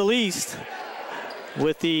say the least,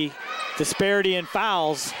 with the disparity in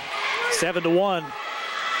fouls, 7-1.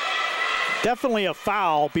 Definitely a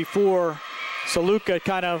foul before Saluka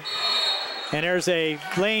kind of, and there's a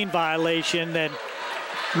lane violation that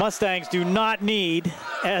Mustangs do not need,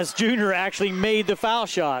 as Junior actually made the foul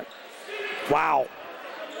shot. Wow.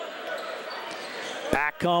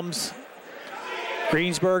 Back comes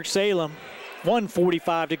Greensburg-Salem.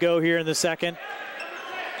 1:45 to go here in the second.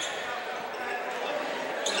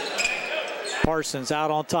 Parsons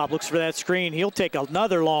out on top, looks for that screen. He'll take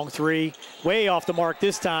another long 3, way off the mark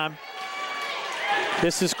this time.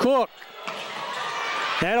 This is Cook.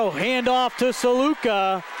 That'll hand off to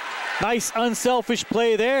Saluka. Nice unselfish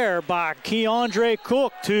play there by Keandre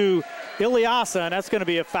Cook to Ilyasa, and that's going to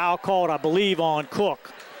be a foul called, I believe, on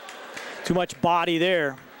Cook. Too much body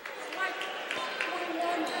there.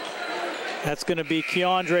 That's going to be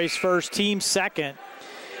Keandre's first, team second.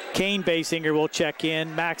 Kane Basinger will check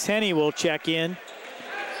in. Max Henney will check in.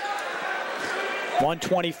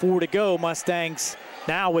 1:24 to go. Mustangs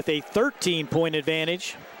now with a 13-point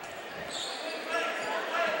advantage.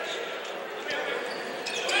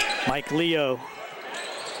 Mike Leo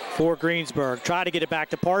for Greensburg. Try to get it back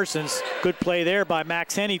to Parsons. Good play there by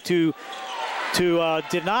Max Henney to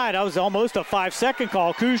deny. That was almost a 5-second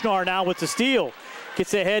call. Kuznar now with the steal.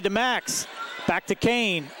 Gets ahead to Max. Back to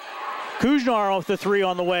Kane. Kuznar with the three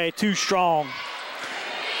on the way. Too strong.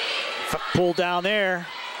 Pulled down there.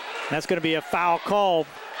 That's going to be a foul call.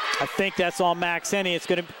 I think that's on Max Henney. That's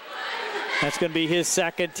going to be his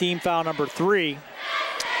second, team foul number 3.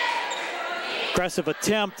 Aggressive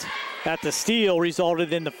attempt at the steal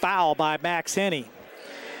resulted in the foul by Max Henney.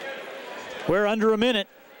 We're under a minute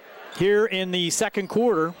here in the second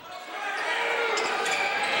quarter.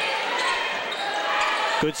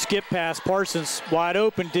 Good skip pass. Parsons wide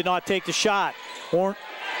open, did not take the shot.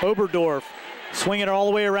 Oberdorf swinging it all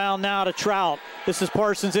the way around now to Trout. This is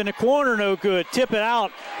Parsons in the corner, no good. Tip it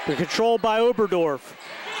out, but controlled by Oberdorf.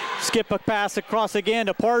 Skip a pass across again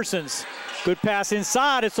to Parsons. Good pass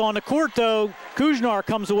inside, it's on the court though. Kuznar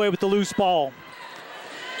comes away with the loose ball.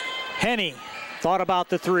 Henney thought about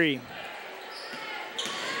the three.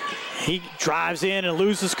 He drives in and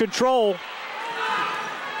loses control.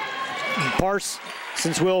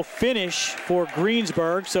 Parsons will finish for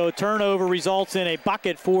Greensburg, so turnover results in a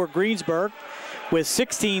bucket for Greensburg with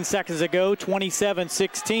 16 seconds to go,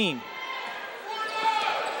 27-16.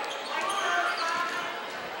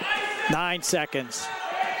 9 seconds,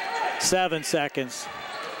 7 seconds.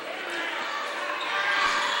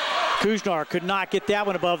 Kuznar could not get that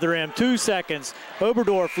one above the rim. 2 seconds.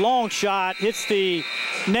 Oberdorf, long shot, hits the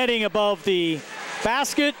netting above the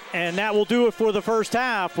basket, and that will do it for the first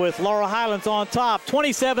half with Laurel Highlands on top,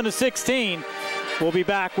 27-16. We'll be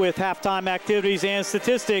back with halftime activities and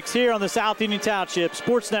statistics here on the South Union Township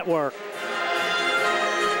Sports Network.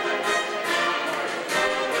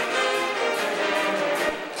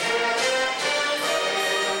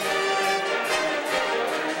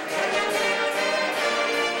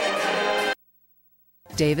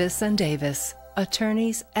 Davis & Davis,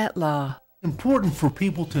 attorneys at law. Important for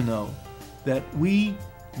people to know that we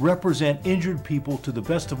represent injured people to the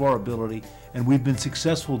best of our ability, and we've been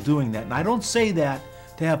successful doing that. And I don't say that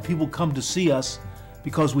to have people come to see us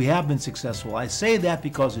because we have been successful. I say that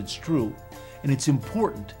because it's true, and it's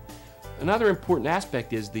important. Another important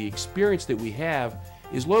aspect is the experience that we have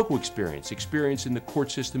is local experience in the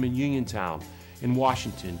court system in Uniontown, in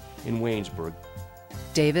Washington, in Waynesburg.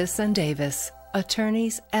 Davis & Davis,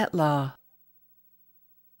 attorneys at law.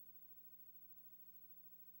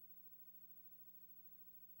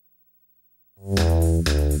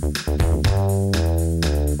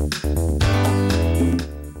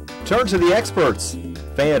 Turn to the experts.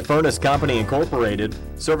 Fayette Furnace Company Incorporated,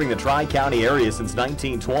 serving the Tri-County area since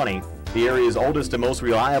 1920, the area's oldest and most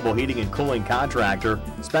reliable heating and cooling contractor,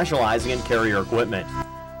 specializing in Carrier equipment.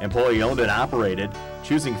 Employee owned and operated,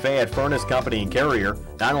 choosing Fayette Furnace Company and Carrier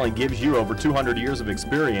not only gives you over 200 years of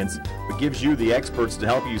experience, but gives you the experts to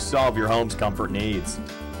help you solve your home's comfort needs.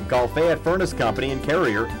 And call Fayette Furnace Company and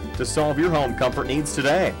Carrier to solve your home comfort needs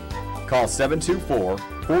today. Call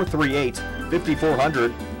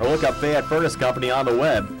 724-438-5400 or look up Fayette Furnace Company on the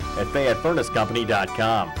web at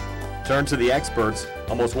FayetteFurnaceCompany.com. Turn to the experts,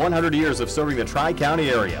 almost 100 years of serving the Tri-County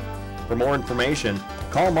area. For more information,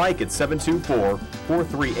 call Mike at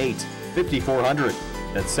 724-438-5400.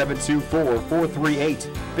 That's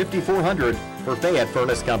 724-438-5400 for Fayette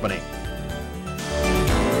Furnace Company.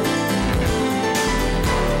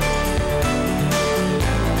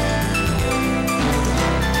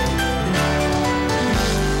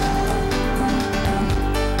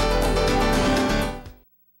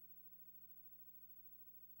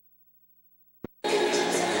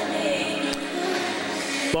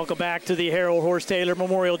 Welcome back to the Harold Horse Taylor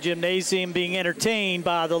Memorial Gymnasium, being entertained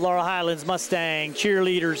by the Laurel Highlands Mustang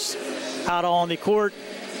cheerleaders out on the court.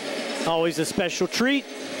 Always a special treat.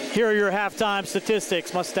 Here are your halftime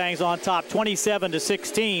statistics. Mustangs on top,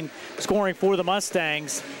 27-16, scoring for the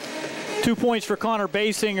Mustangs. 2 points for Connor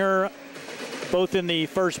Basinger, both in the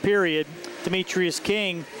first period. Demetrius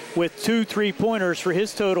King with 2 3-pointers for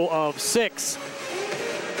his total of 6.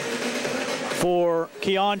 For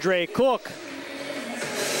Keandre Cook,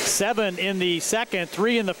 7 in the second,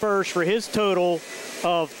 3 in the first for his total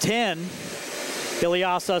of 10.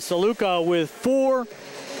 Ilyasa Saluka with 4,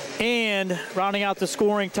 and rounding out the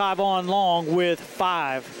scoring, Tyvon Long with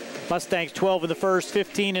 5. Mustangs 12 in the first,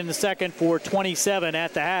 15 in the second for 27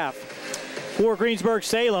 at the half. For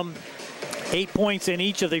Greensburg-Salem, 8 points in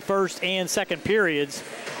each of the first and second periods.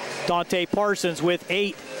 Dante Parsons with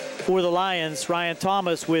 8 for the Lions, Ryan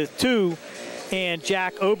Thomas with 2, and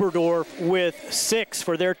Jack Oberdorf with 6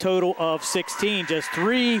 for their total of 16. Just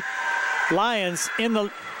 3 Lions in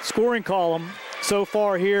the scoring column so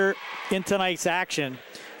far here in tonight's action.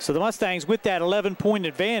 So the Mustangs with that 11-point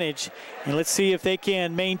advantage, and let's see if they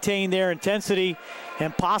can maintain their intensity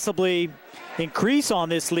and possibly increase on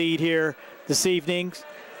this lead here this evening.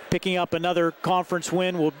 Picking up another conference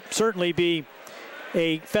win will certainly be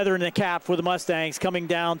a feather in the cap for the Mustangs coming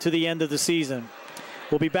down to the end of the season.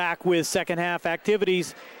 We'll be back with second half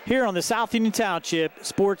activities here on the South Union Township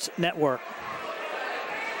Sports Network.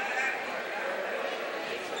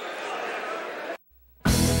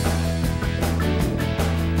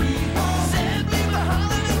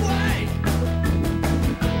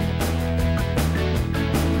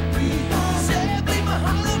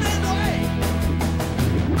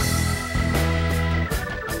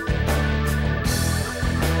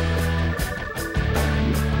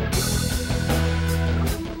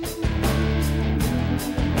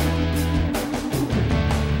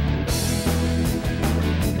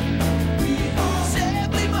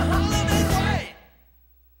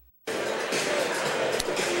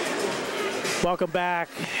 Welcome back.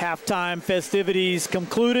 Halftime festivities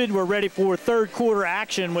concluded. We're ready for third quarter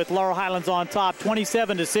action with Laurel Highlands on top,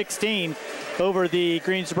 27-16 over the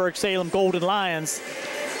Greensburg-Salem Golden Lions.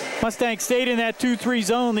 Mustangs stayed in that 2-3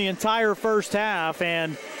 zone the entire first half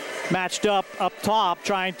and matched up top,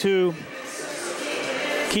 trying to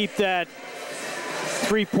keep that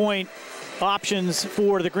 3-point options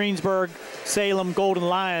for the Greensburg-Salem Golden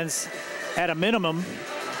Lions at a minimum.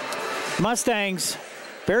 Mustangs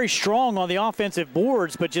very strong on the offensive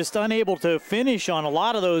boards, but just unable to finish on a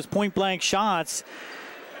lot of those point-blank shots.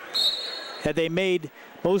 Had they made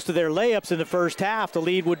most of their layups in the first half, the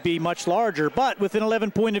lead would be much larger. But with an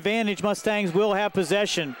 11-point advantage, Mustangs will have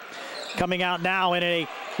possession. Coming out now in a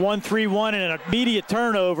 1-3-1 and an immediate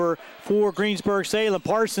turnover for Greensburg-Salem.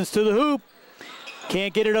 Parsons to the hoop.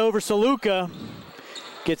 Can't get it over Saluka.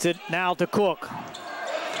 Gets it now to Cook.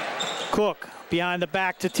 Cook behind the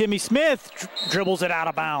back to Timmy Smith, dribbles it out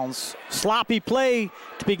of bounds. Sloppy play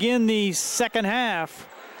to begin the second half.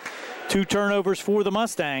 2 turnovers for the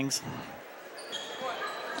Mustangs.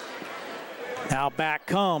 Now back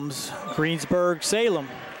comes Greensburg-Salem.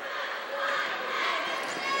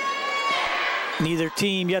 Neither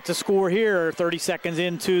team yet to score here. 30 seconds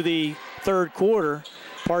into the third quarter.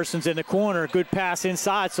 Parsons in the corner, good pass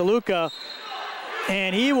inside Saluka,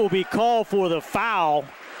 and he will be called for the foul.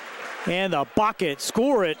 And the bucket,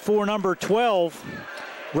 score it for number 12,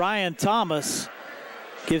 Ryan Thomas.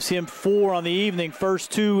 Gives him 4 on the evening, first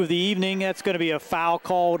 2 of the evening. That's going to be a foul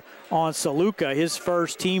called on Saluka, his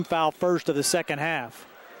first team foul, first of the second half.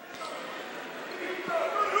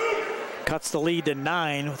 Cuts the lead to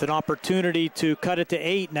 9 with an opportunity to cut it to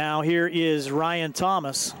 8 now. Here is Ryan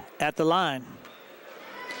Thomas at the line.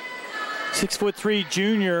 6'3"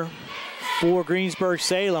 junior for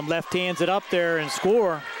Greensburg-Salem. Left hands it up there and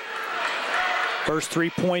score. First 3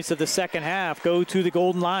 points of the second half go to the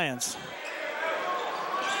Golden Lions.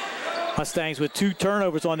 Mustangs with 2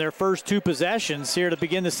 turnovers on their first 2 possessions here to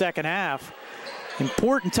begin the second half.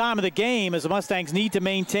 Important time of the game as the Mustangs need to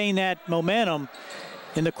maintain that momentum.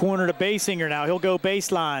 In the corner to Basinger now. He'll go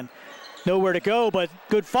baseline. Nowhere to go, but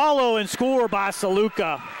good follow and score by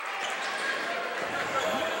Saluka.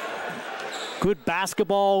 Good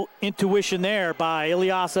basketball intuition there by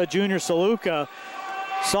Ilyasa Jr. Saluka.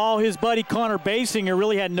 Saw his buddy Connor Basinger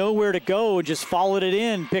really had nowhere to go and just followed it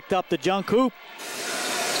in, picked up the junk hoop.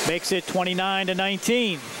 Makes it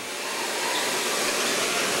 29-19.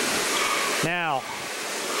 Now,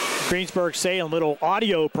 Greensburg-Salem, little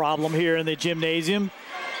audio problem here in the gymnasium.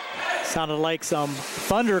 Sounded like some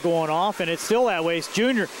thunder going off, and it's still that way. It's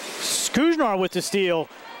Junior Kuznar with the steal.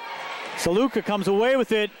 Saluka comes away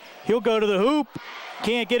with it. He'll go to the hoop.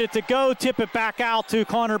 Can't get it to go. Tip it back out to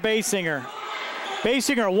Connor Basinger.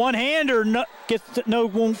 Basinger, one-hander,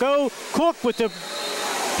 won't go. Cook with the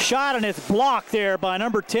shot, and it's blocked there by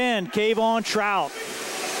number 10, Kayvon Trout.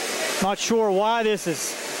 Not sure why this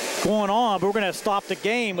is going on, but we're going to stop the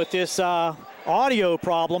game with this audio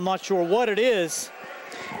problem. Not sure what it is.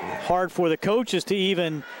 Hard for the coaches to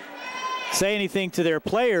even say anything to their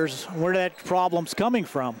players where that problem's coming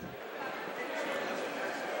from.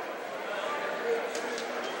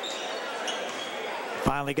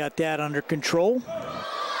 Finally got that under control.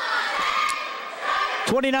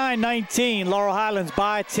 29-19, Laurel Highlands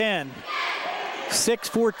by 10.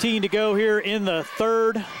 6:14 to go here in the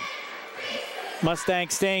third.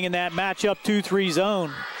 Mustangs staying in that matchup 2-3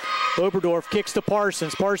 zone. Oberdorf kicks to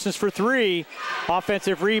Parsons. Parsons for three.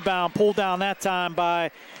 Offensive rebound pulled down that time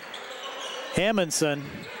by Amundsen.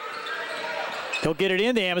 He'll get it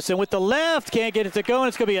into Amundsen with the left. Can't get it to go, and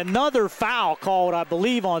it's going to be another foul called, I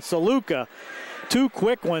believe, on Saluka. Two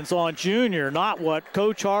quick ones on Junior. Not what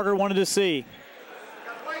Coach Harger wanted to see.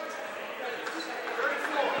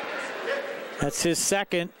 That's his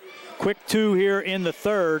second. Quick two here in the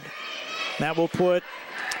third. That will put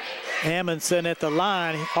Amundsen at the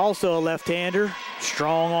line. Also a left-hander.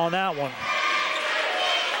 Strong on that one.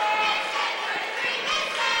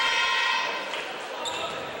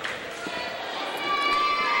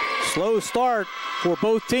 Slow start for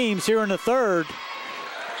both teams here in the third.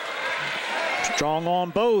 Strong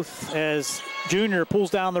on both as Junior pulls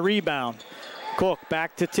down the rebound. Cook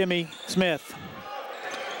back to Timmy Smith.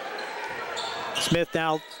 Smith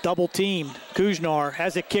now double teamed. Kuznar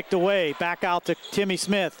has it kicked away. Back out to Timmy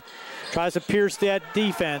Smith. Tries to pierce that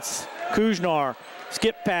defense. Kuznar,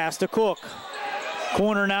 skip pass to Cook.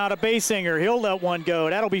 Corner now to Basinger. He'll let one go.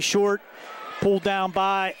 That'll be short. Pulled down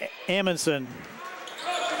by Amundsen.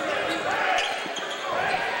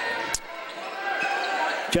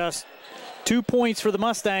 Just 2 points for the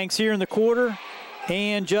Mustangs here in the quarter,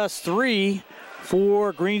 and just 3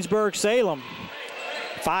 for Greensburg-Salem.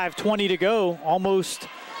 5:20 to go, almost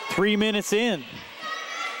 3 minutes in.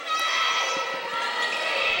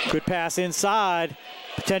 Good pass inside.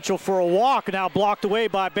 Potential for a walk, now blocked away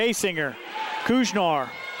by Basinger. Kuznar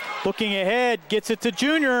looking ahead, gets it to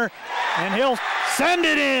Junior, and he'll send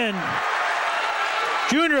it in.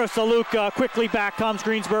 Junior Saluka, quickly back comes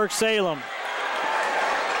Greensburg-Salem.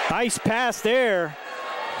 Nice pass there.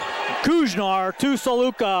 Kuznar to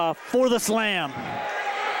Saluka for the slam.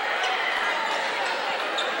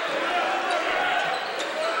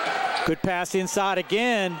 Good pass inside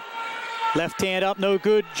again. Left hand up, no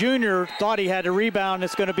good. Junior thought he had a rebound.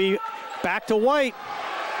 It's going to be back to White.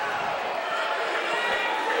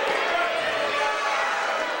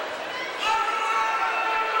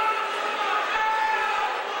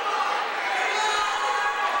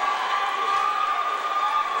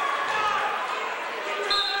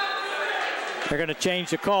 They're going to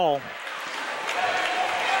change the call.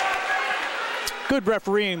 Good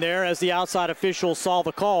refereeing there as the outside officials saw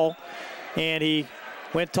the call, and he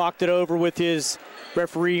went, talked it over with his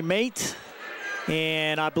referee mate,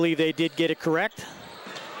 and I believe they did get it correct.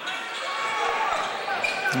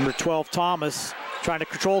 Number 12, Thomas, trying to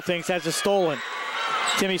control things, has it stolen.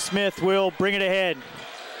 Timmy Smith will bring it ahead.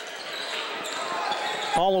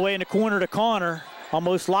 All the way in the corner to Connor.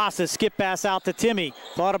 Almost lost it. Skip pass out to Timmy.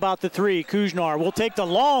 Thought about the three. Kuznar will take the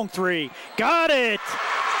long three. Got it!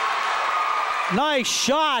 Nice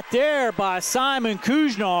shot there by Simon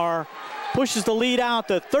Kuznar. Pushes the lead out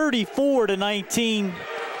to 34-19.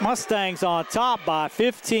 Mustangs on top by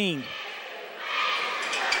 15.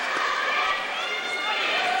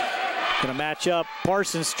 Gonna match up.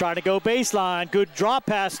 Parsons trying to go baseline. Good drop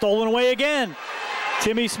pass, stolen away again.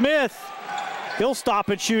 Timmy Smith, he'll stop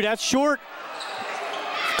and shoot. That's short.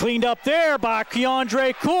 Cleaned up there by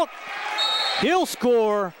Keandre Cook. He'll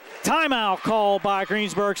score. Timeout call by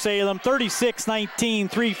Greensburg-Salem. 36-19,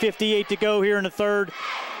 3:58 to go here in the third.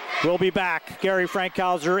 We'll be back. Gary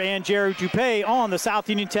Frankhauser and Jerry Dupay on the South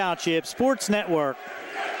Union Township Sports Network.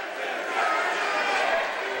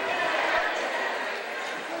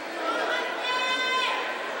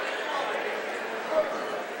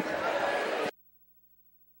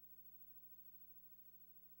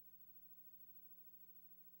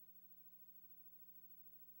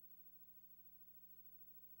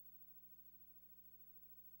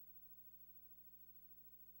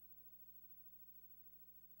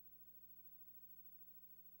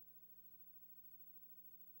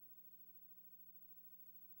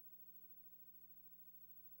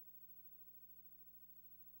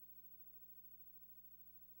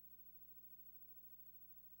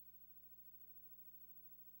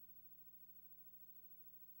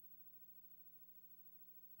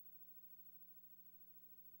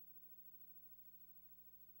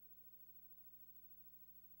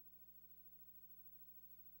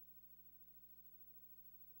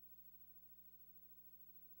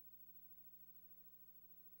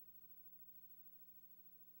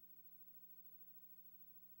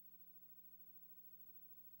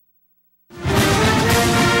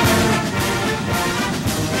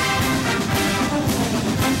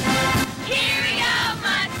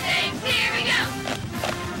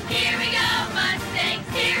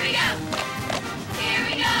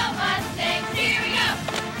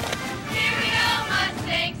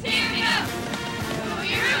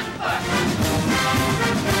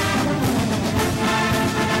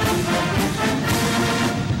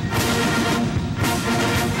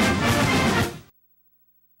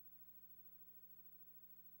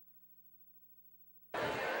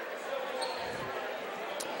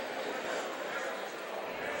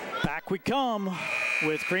 we come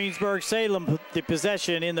with Greensburg-Salem, the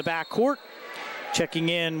possession in the backcourt. Checking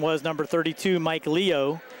in was number 32, Mike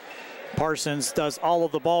Leo. Parsons does all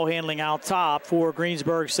of the ball handling out top for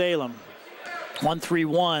Greensburg-Salem.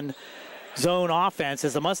 1-3-1 zone offense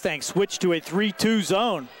as the Mustangs switch to a 3-2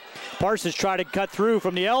 zone. Parsons try to cut through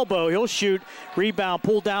from the elbow. He'll shoot. Rebound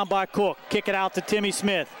pulled down by Cook. Kick it out to Timmy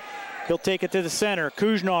Smith. He'll take it to the center.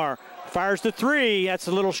 Kuznar fires the three. That's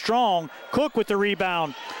a little strong. Cook with the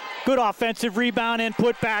rebound. Good offensive rebound and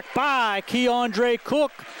put back by Keandre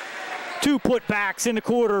Cook. 2 putbacks in the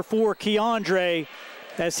quarter for Keandre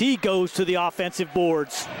as he goes to the offensive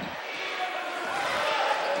boards.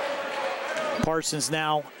 Parsons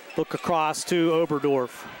now look across to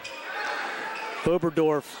Oberdorf.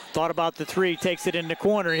 Oberdorf thought about the three, takes it in the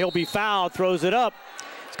corner. He'll be fouled, throws it up.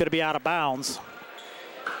 It's going to be out of bounds.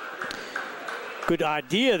 Good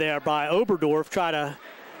idea there by Oberdorf. Try to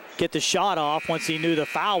get the shot off once he knew the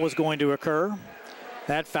foul was going to occur.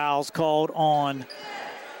 That foul's called on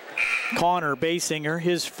Connor Basinger,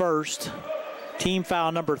 his first. Team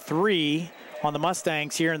foul number 3 on the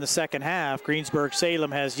Mustangs here in the second half.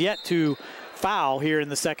 Greensburg-Salem has yet to foul here in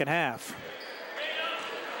the second half.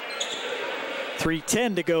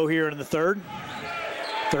 3:10 to go here in the third.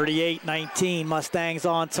 38-19, Mustangs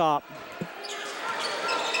on top.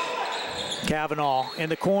 Kavanaugh in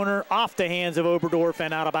the corner, off the hands of Oberdorf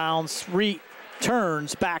and out of bounds.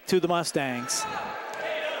 Returns back to the Mustangs.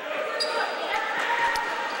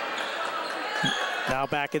 Now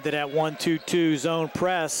back into that 1-2-2 zone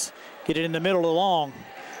press. Get it in the middle of the long.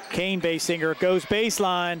 Kane Basinger goes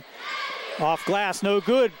baseline. Off glass, no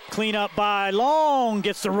good. Clean up by Long,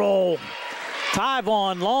 gets the roll.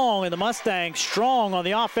 Tyvon Long and the Mustangs strong on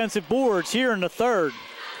the offensive boards here in the third.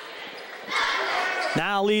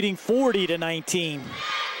 Now leading 40-19.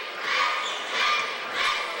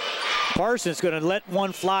 Parsons going to let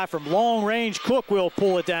one fly from long range. Cook will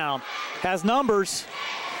pull it down. Has numbers.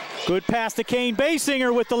 Good pass to Kane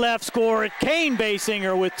Basinger with the left score. Kane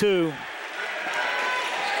Basinger with 2.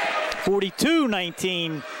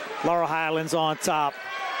 42-19. Laurel Highlands on top.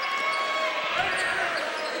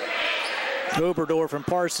 Oberdorf and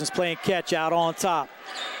Parsons playing catch out on top.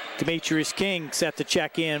 Demetrius King set to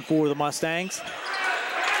check in for the Mustangs.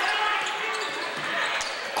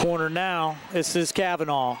 Corner now. This is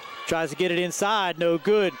Kavanaugh. Tries to get it inside. No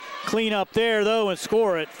good. Clean up there, though, and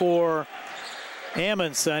score it for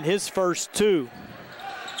Amundsen, his first 2.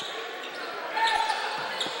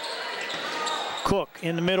 Cook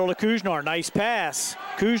in the middle to Kuznar. Nice pass.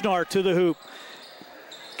 Kuznar to the hoop.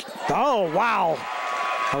 Oh, wow.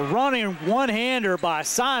 A running one-hander by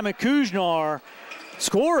Simon Kuznar.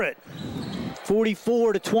 Score it.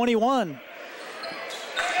 44-21.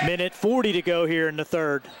 Minute 40 to go here in the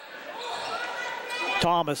third.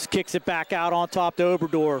 Thomas kicks it back out on top to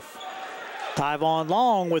Oberdorf. Tyvon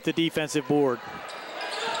Long with the defensive board.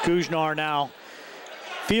 Kuznar now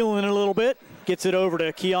feeling it a little bit. Gets it over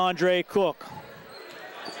to Keandre Cook.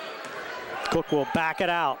 Cook will back it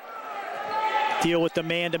out. Deal with the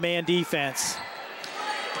man-to-man defense.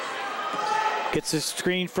 Gets a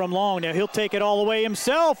screen from Long. Now he'll take it all the way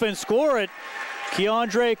himself and score it.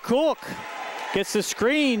 Keandre Cook gets the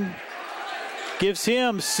screen. Gives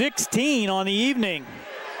him 16 on the evening.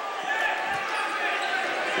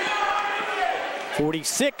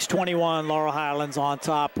 46-21, Laurel Highlands on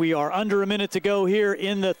top. We are under a minute to go here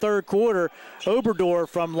in the third quarter. Oberdorf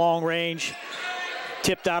from long range.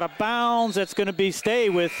 Tipped out of bounds. That's going to stay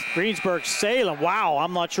with Greensburg-Salem. Wow,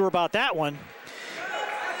 I'm not sure about that one.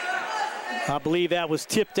 I believe that was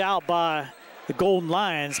tipped out by the Golden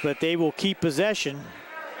Lions, but they will keep possession.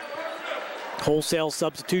 Wholesale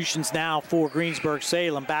substitutions now for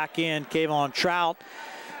Greensburg-Salem. Back in Kayvon Trout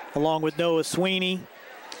along with Noah Sweeney.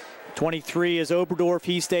 23 is Oberdorf,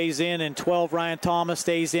 he stays in, and 12 Ryan Thomas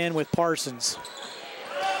stays in with Parsons.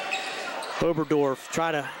 Oberdorf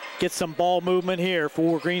try to get some ball movement here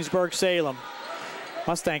for Greensburg-Salem.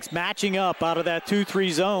 Mustangs matching up out of that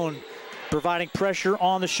 2-3 zone, providing pressure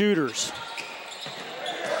on the shooters.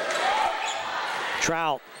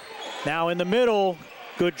 Trout now in the middle.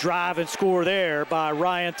 Good drive and score there by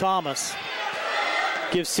Ryan Thomas.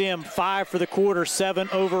 Gives him 5 for the quarter, 7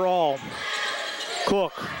 overall.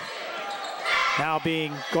 Cook now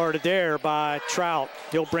being guarded there by Trout.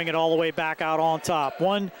 He'll bring it all the way back out on top.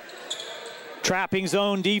 One trapping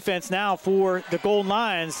zone defense now for the Golden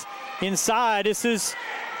Lions. Inside, this is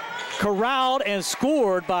corralled and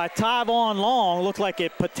scored by Tyvon Long. Looked like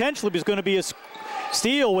it potentially was going to be a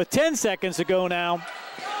steal with 10 seconds to go now.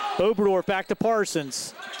 Oberdorf back to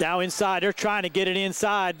Parsons. Now inside, they're trying to get it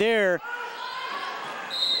inside there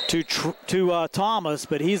to Thomas,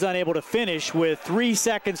 but he's unable to finish with 3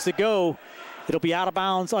 seconds to go. It'll be out of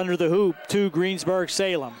bounds under the hoop to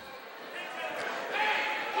Greensburg-Salem.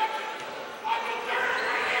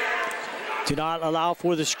 Do not allow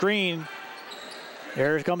for the screen.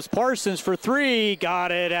 There comes Parsons for three.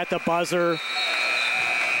 Got it at the buzzer.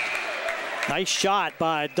 Nice shot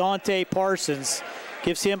by Dante Parsons.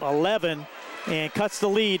 Gives him 11 and cuts the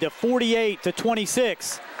lead to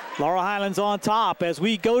 48-26. Laurel Highlands on top as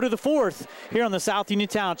we go to the fourth here on the South Union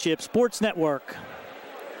Township Sports Network.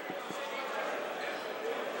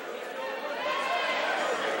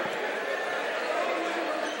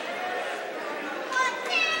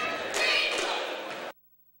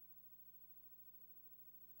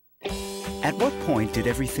 At what point did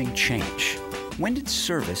everything change? When did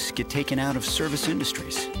service get taken out of service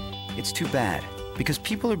industries? It's too bad, because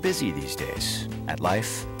people are busy these days. At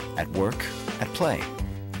life, at work, at play.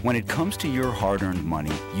 When it comes to your hard-earned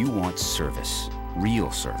money, you want service.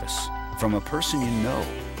 Real service. From a person you know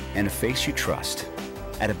and a face you trust.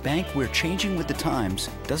 At a bank where changing with the times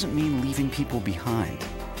doesn't mean leaving people behind.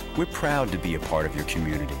 We're proud to be a part of your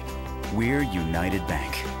community. We're United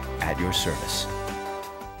Bank, at your service.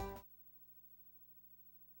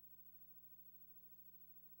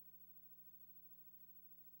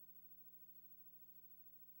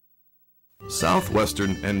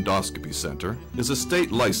 Southwestern Endoscopy Center is a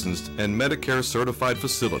state-licensed and Medicare-certified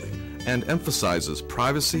facility and emphasizes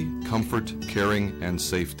privacy, comfort, caring, and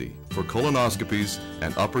safety. For colonoscopies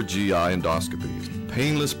and upper GI endoscopies,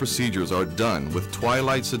 painless procedures are done with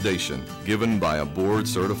twilight sedation given by a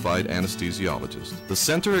board-certified anesthesiologist. The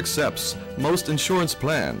center accepts most insurance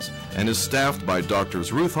plans and is staffed by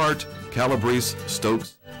Drs. Ruthhart, Calabrese,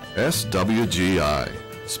 Stokes, SWGI,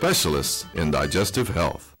 specialists in digestive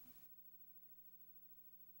health.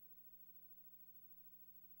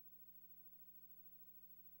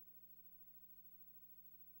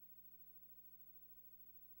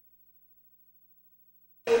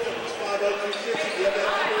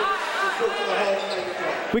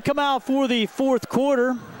 We come out for the fourth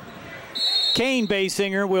quarter. Kane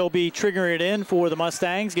Basinger will be triggering it in for the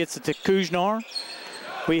Mustangs. Gets it to Kuznar.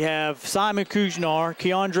 We have Simon Kuznar,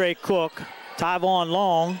 Keandre Cook, Tyvon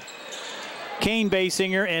Long, Kane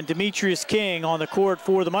Basinger, and Demetrius King on the court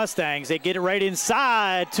for the Mustangs. They get it right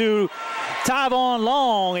inside to Tyvon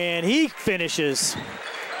Long, and he finishes.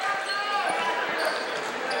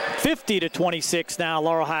 50-26 now,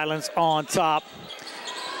 Laurel Highlands on top.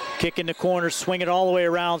 Kick in the corner, swing it all the way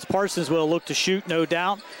around. Parsons will look to shoot, no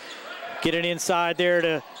doubt. Get it inside there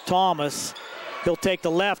to Thomas. He'll take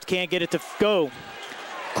the left, can't get it to go.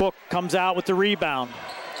 Cook comes out with the rebound.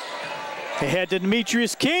 Ahead to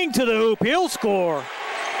Demetrius King to the hoop. He'll score.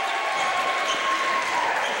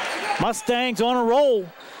 Mustangs on a roll,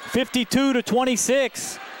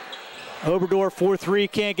 52-26. Oberdorf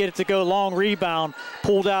 4-3, can't get it to go. Long rebound,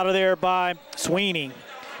 pulled out of there by Sweeney.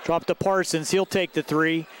 Drop to Parsons, he'll take the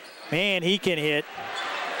three. Man, he can hit.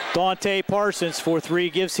 Dante Parsons for three,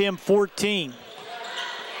 gives him 14.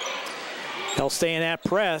 They'll stay in that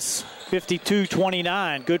press,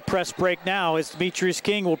 52-29. Good press break now as Demetrius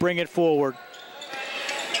King will bring it forward.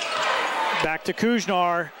 Back to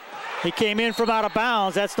Kuznar. He came in from out of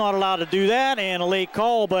bounds. That's not allowed to do that, and a late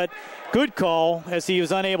call, but good call as he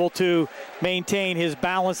was unable to maintain his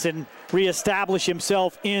balance and reestablish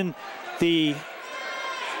himself in the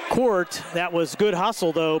court. That was good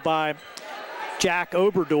hustle, though, by Jack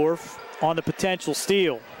Oberdorf on the potential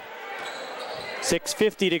steal.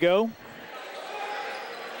 6:50 to go.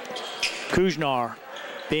 Kuznar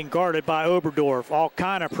being guarded by Oberdorf. All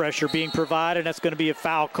kind of pressure being provided. That's going to be a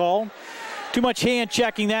foul call. Too much hand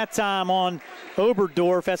checking that time on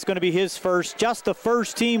Oberdorf. That's going to be his first, just the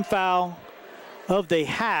first team foul of the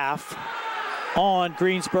half on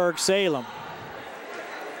Greensburg-Salem.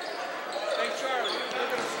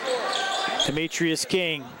 Demetrius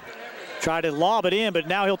King tried to lob it in, but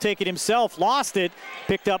now he'll take it himself. Lost it.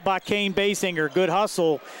 Picked up by Kane Basinger. Good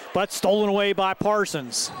hustle, but stolen away by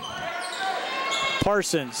Parsons.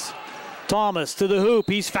 Parsons. Thomas to the hoop.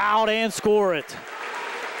 He's fouled and score it.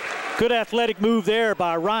 Good athletic move there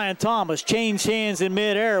by Ryan Thomas. Changed hands in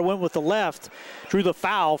midair. Went with the left. Drew the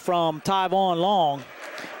foul from Tyvon Long.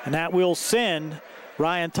 And that will send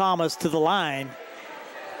Ryan Thomas to the line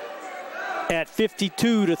at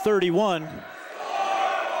 52-31.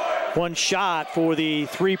 One shot for the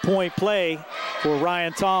three-point play for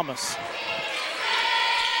Ryan Thomas.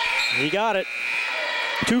 He got it.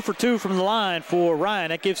 2 for 2 from the line for Ryan.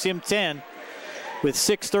 That gives him 10 with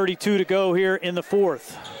 6:32 to go here in the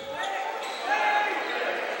fourth.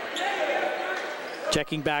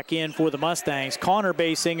 Checking back in for the Mustangs. Connor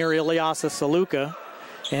Basinger, Ilyasa Saluka.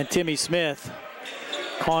 and Timmy Smith.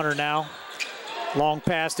 Connor now. Long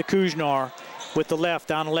pass to Kuznar with the left,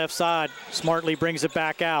 down the left side. Smartly brings it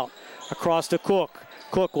back out. Across to Cook.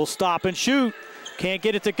 Cook will stop and shoot. Can't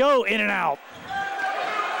get it to go. In and out.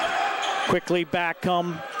 Quickly back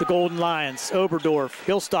come the Golden Lions. Oberdorf,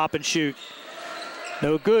 he'll stop and shoot.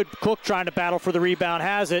 No good. Cook trying to battle for the rebound,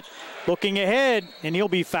 has it. Looking ahead, and he'll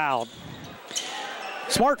be fouled.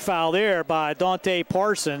 Smart foul there by Dante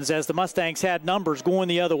Parsons as the Mustangs had numbers going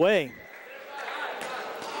the other way.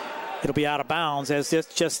 It'll be out of bounds as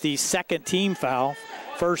it's just the second team foul.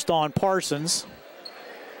 First on Parsons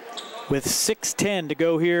with 6:10 to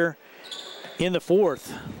go here in the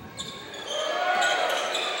fourth.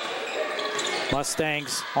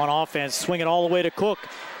 Mustangs on offense, swing it all the way to Cook.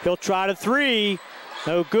 He'll try to three.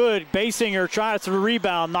 No good. Basinger tries to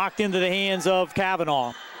rebound, knocked into the hands of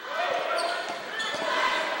Kavanaugh.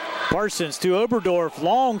 Parsons to Oberdorf,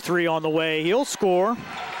 long three on the way. He'll score.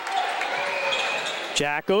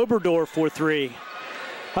 Jack Oberdorf for three.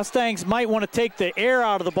 Mustangs might want to take the air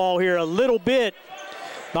out of the ball here a little bit,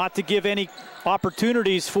 not to give any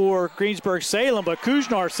opportunities for Greensburg-Salem, but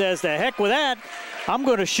Kuznar says, the heck with that. I'm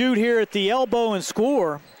going to shoot here at the elbow and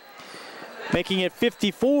score, making it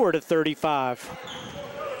 54-35.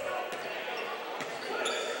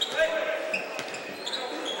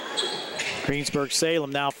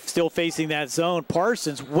 Greensburg-Salem now still facing that zone.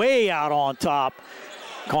 Parsons way out on top.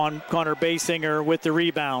 Connor Basinger with the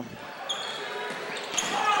rebound.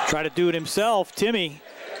 Try to do it himself. Timmy,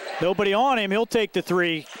 nobody on him. He'll take the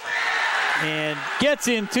three and gets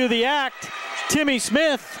into the act. Timmy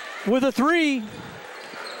Smith with a three.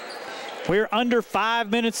 We're under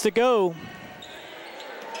 5 minutes to go.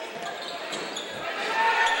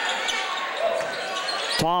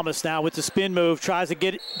 Thomas now with the spin move, tries to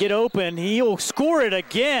get open. He'll score it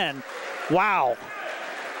again. Wow.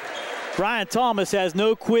 Ryan Thomas has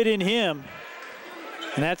no quit in him.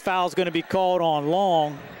 And that foul's going to be called on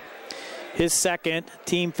Long. His second,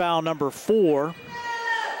 team foul number 4.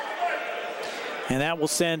 And that will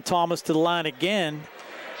send Thomas to the line again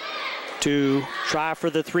to try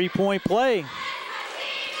for the three-point play.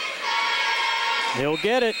 He'll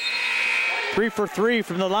get it. 3 for 3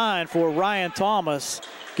 from the line for Ryan Thomas.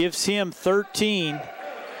 Gives him 13.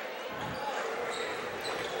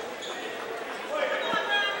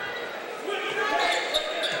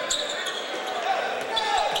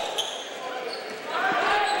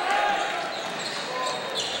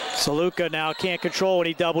 Saluka now can't control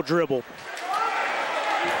any double dribble.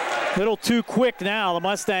 A little too quick now. The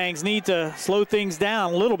Mustangs need to slow things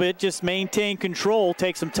down a little bit, just maintain control,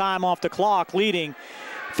 take some time off the clock, leading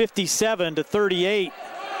 57-38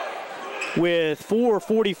 with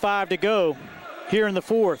 4:45 to go here in the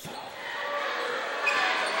fourth.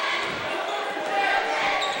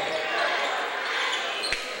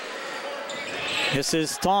 This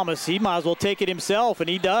is Thomas. He might as well take it himself, and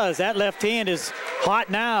he does. That left hand is hot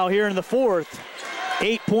now here in the fourth.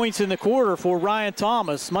 8 points in the quarter for Ryan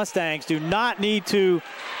Thomas. Mustangs do not need to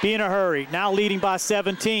be in a hurry. Now leading by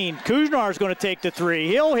 17. Kuznar is going to take the three.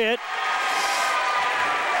 He'll hit.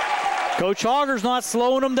 Coach Hogger's not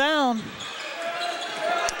slowing him down.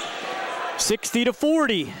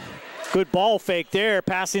 60-40. Good ball fake there.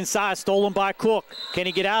 Pass inside, stolen by Cook. Can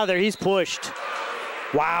he get out of there? He's pushed.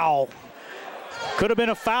 Wow. Could have been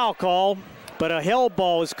a foul call, but a held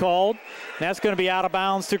ball is called. That's going to be out of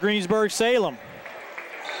bounds to Greensburg-Salem.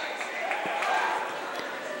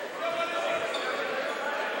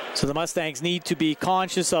 So the Mustangs need to be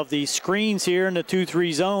conscious of the screens here in the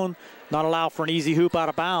 2-3 zone, not allow for an easy hoop out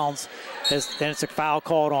of bounds. And it's a foul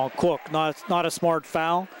called on Cook. Not a smart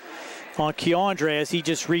foul on Keandre as he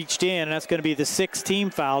just reached in, and that's going to be the 6th team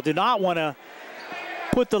foul. Do not want to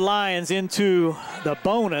put the Lions into the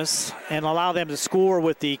bonus and allow them to score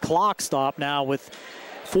with the clock stop now with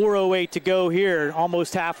 4:08 to go here,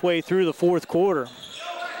 almost halfway through the fourth quarter.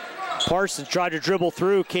 Parsons tried to dribble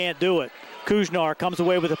through, can't do it. Kuznar comes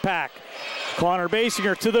away with a pack. Connor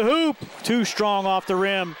Basinger to the hoop. Too strong off the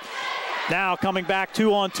rim. Now coming back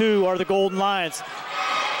 2-on-2 are the Golden Lions.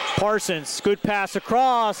 Parsons, good pass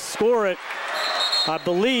across, score it. I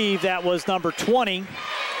believe that was number 20.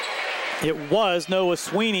 It was Noah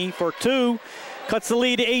Sweeney for 2. Cuts the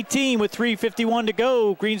lead to 18 with 3:51 to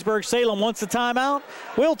go. Greensburg-Salem wants a timeout.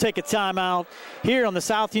 We'll take a timeout here on the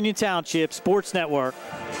South Union Township Sports Network.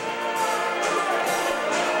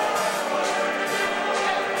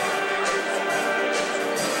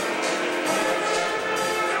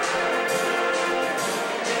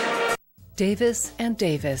 Davis and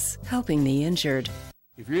Davis, helping the injured.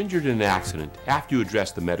 If you're injured in an accident, after you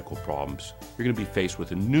address the medical problems, you're going to be faced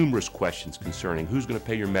with numerous questions concerning who's going to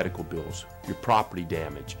pay your medical bills, your property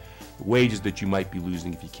damage, the wages that you might be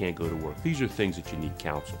losing if you can't go to work. These are things that you need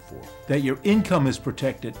counsel for. That your income is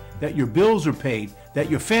protected, that your bills are paid, that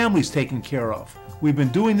your family's taken care of. We've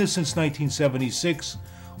been doing this since 1976.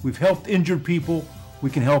 We've helped injured people. We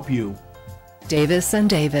can help you. Davis and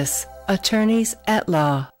Davis, attorneys at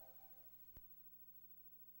law.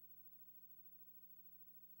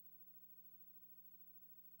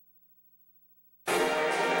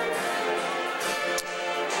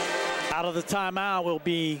 Out of the timeout will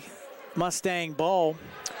be Mustang ball.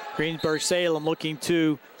 Greensburg-Salem looking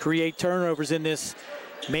to create turnovers in this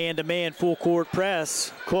man-to-man full-court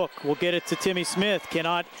press. Cook will get it to Timmy Smith.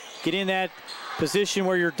 Cannot get in that position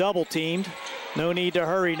where you're double-teamed. No need to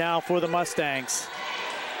hurry now for the Mustangs.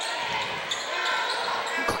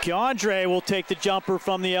 Keandre will take the jumper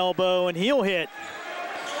from the elbow, and he'll hit.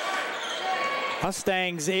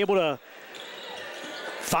 Mustangs able to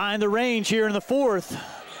find the range here in the fourth.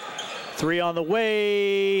 Three on the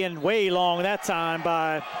way, and way long that time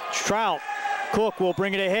by Trout. Cook will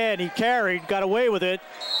bring it ahead. He carried, got away with it,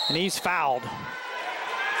 and he's fouled.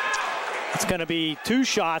 It's going to be 2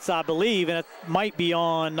 shots, I believe, and it might be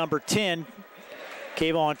on number 10,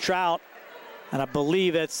 Kayvon Trout, and I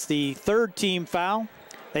believe that's the 3rd team foul.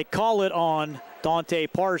 They call it on Dante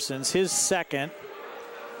Parsons, his 2nd, and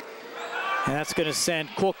that's going to send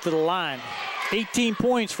Cook to the line. 18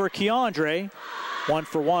 points for Keandre. 1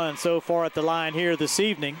 for 1 so far at the line here this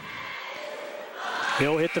evening.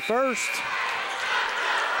 He'll hit the first.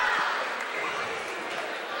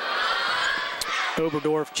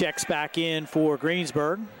 Oberdorf checks back in for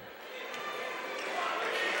Greensburg.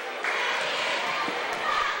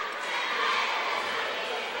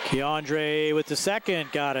 Keandre with the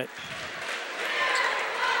 2nd, got it.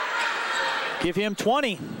 Give him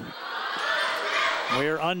 20.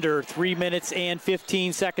 We're under 3 minutes and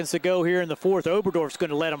 15 seconds to go here in the fourth. Oberdorf's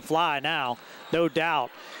going to let him fly now, no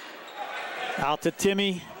doubt. Out to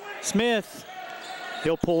Timmy Smith.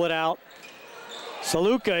 He'll pull it out.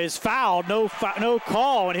 Saluka is fouled, no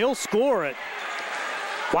call, and he'll score it.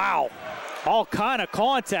 Wow, all kind of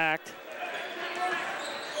contact.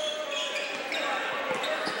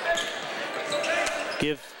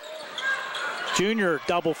 Give Junior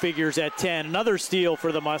double figures at 10. Another steal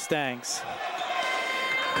for the Mustangs.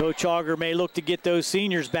 Coach Auger may look to get those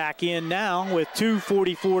seniors back in now with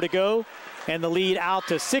 2:44 to go, and the lead out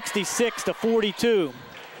to 66-42.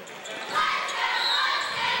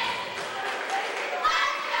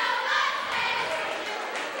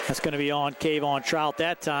 That's going to be on Kayvon Trout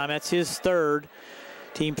that time. That's his 3rd.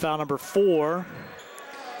 Team foul number 4.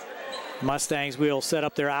 Mustangs will set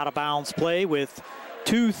up their out-of-bounds play with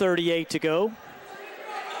 2:38 to go.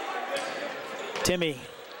 Timmy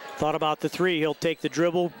thought about the 3. He'll take the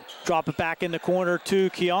dribble, drop it back in the corner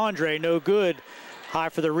to Keandre. No good. High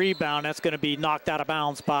for the rebound. That's going to be knocked out of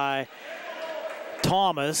bounds by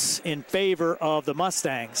Thomas in favor of the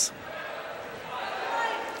Mustangs.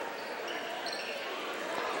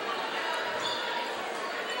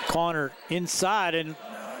 Connor inside, and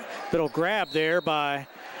little grab there by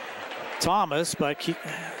Thomas, but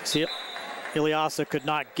Ilyasa could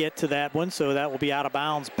not get to that one, so that will be out of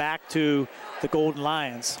bounds back to the Golden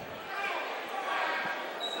Lions.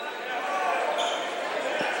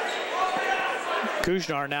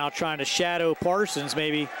 Kushnar now trying to shadow Parsons,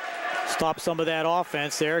 maybe stop some of that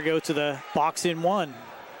offense there. Go to the box in 1,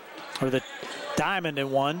 or the diamond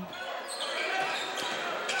in 1.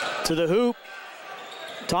 To the hoop.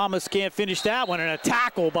 Thomas can't finish that one, and a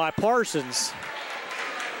tackle by Parsons.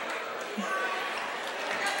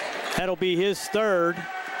 That'll be his 3rd.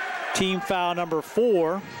 Team foul number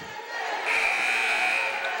 4.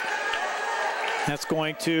 That's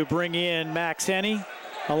going to bring in Max Henney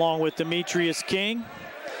along with Demetrius King.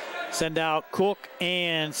 Send out Cook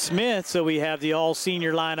and Smith, so we have the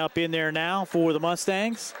all-senior lineup in there now for the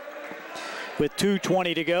Mustangs with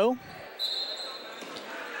 2:20 to go.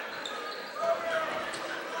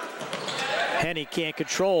 Henney can't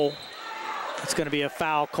control. It's going to be a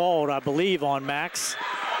foul called, I believe, on Max.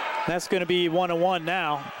 That's going to be 1-1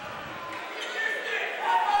 now.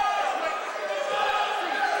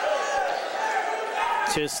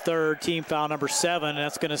 It's his 3rd, team foul number 7. And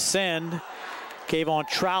that's going to send Kayvon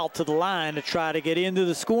Trout to the line to try to get into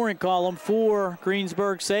the scoring column for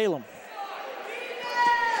Greensburg-Salem.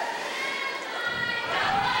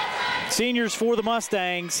 Seniors for the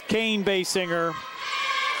Mustangs, Kane Basinger,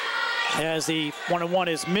 as the 1-1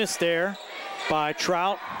 is missed there by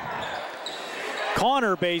Trout.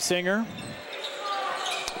 Connor Basinger,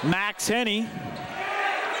 Max Henney,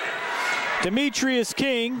 Demetrius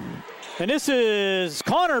King. And this is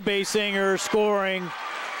Connor Basinger scoring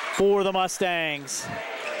for the Mustangs.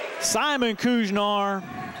 Simon Kuznar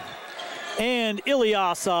and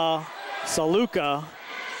Ilyasa Saluka.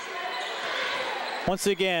 Once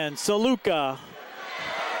again, Saluka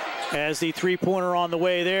as the three-pointer on the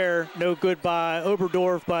way there. No good by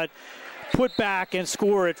Oberdorf, but put back and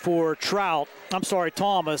score it for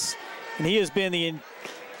Thomas. And he has been the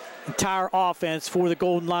entire offense for the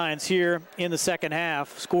Golden Lions here in the second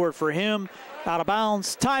half. Scored for him, out of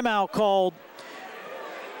bounds. Timeout called.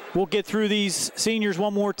 We'll get through these seniors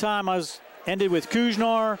one more time. I was ended with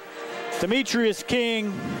Kuznar, Demetrius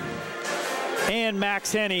King, and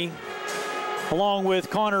Max Henney, along with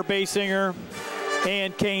Connor Basinger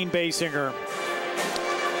and Kane Basinger.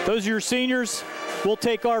 Those are your seniors. We'll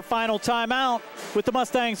take our final timeout with the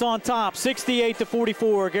Mustangs on top,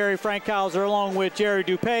 68-44. Gary Frankhauser along with Jerry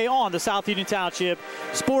Dupay on the South Union Township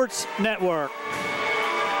Sports Network.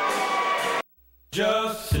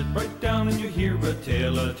 Just sit right down and you hear a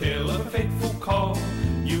tale of a fateful call.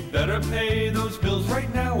 You better pay those bills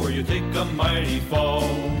right now or you take a mighty fall.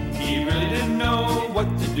 He really didn't know what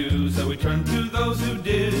to do, so he turned to those who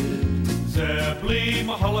did. Zeppeli,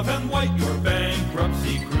 Mahalev, and White, your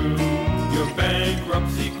bankruptcy crew, your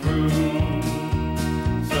bankruptcy crew.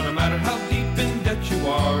 So no matter how deep in debt you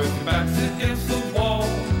are, if your back's against the wall,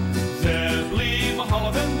 Zeppeli,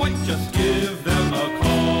 Mahalev, and White, just give them a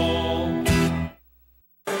call.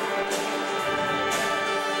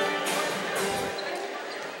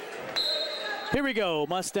 Here we go,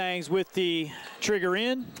 Mustangs with the trigger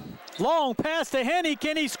in. Long pass to Henney,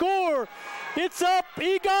 can he score? It's up,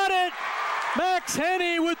 he got it! Max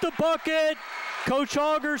Henney with the bucket. Coach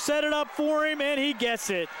Auger set it up for him and he gets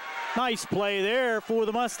it. Nice play there for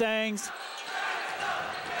the Mustangs.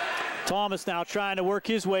 Thomas now trying to work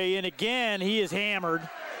his way in again. He is hammered.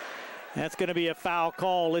 That's going to be a foul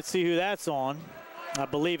call. Let's see who that's on. I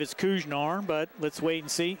believe it's Kuznar, but let's wait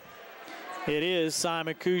and see. It is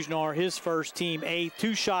Simon Kuznar, his first team eighth.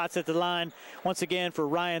 2 shots at the line once again for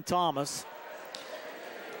Ryan Thomas.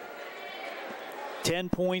 10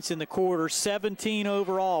 points in the quarter, 17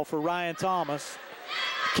 overall for Ryan Thomas.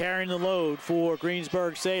 Carrying the load for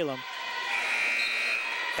Greensburg-Salem.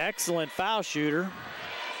 Excellent foul shooter.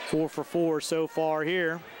 4 for 4 so far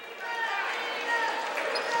here.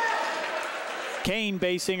 Kane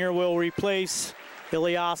Basinger will replace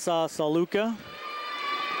Ilyasa Saluka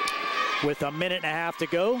with a minute and a half to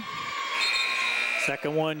go.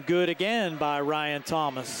 Second one good again by Ryan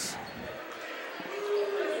Thomas.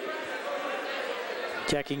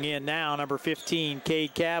 Checking in now, number 15,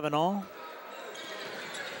 Cade Cavanaugh.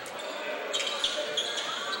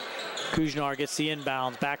 Kuznar gets the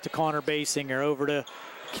inbounds, back to Connor Basinger, over to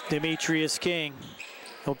Demetrius King.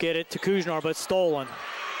 He'll get it to Kuznar, but stolen.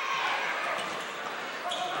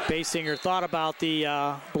 Basinger thought about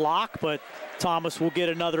the block, but Thomas will get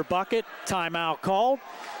another bucket. Timeout called.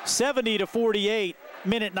 70-48,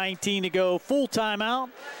 minute 19 to go. Full timeout.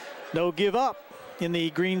 No give up in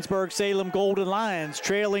the Greensburg-Salem Golden Lions,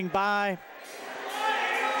 trailing by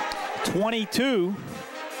 22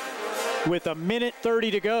 with a minute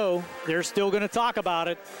 30 to go. They're still going to talk about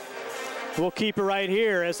it. We'll keep it right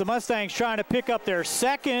here as the Mustangs trying to pick up their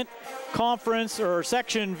second conference or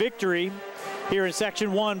section victory here in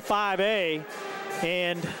Section 1 5A.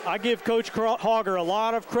 And I give Coach Auger a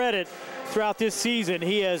lot of credit throughout this season.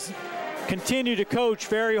 He has continued to coach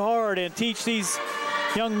very hard and teach these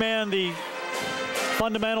young men the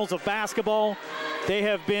fundamentals of basketball. They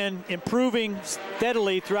have been improving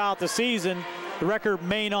steadily throughout the season. The record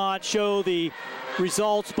may not show the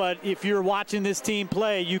results, but if you're watching this team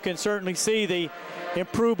play, you can certainly see the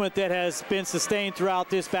improvement that has been sustained throughout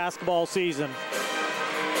this basketball season.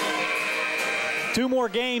 2 more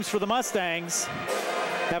games for the Mustangs.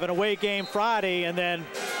 Have an away game Friday and then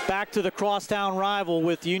back to the crosstown rival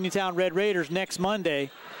with the Uniontown Red Raiders next Monday.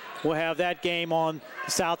 We'll have that game on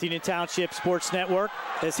the South Union Township Sports Network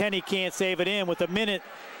as Henney can't save it in with a minute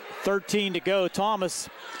 13 to go. Thomas,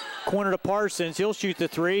 corner to Parsons. He'll shoot the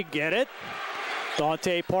 3. Get it.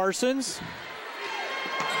 Dante Parsons.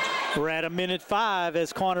 We're at a minute 5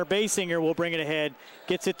 as Connor Basinger will bring it ahead.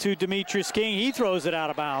 Gets it to Demetrius King. He throws it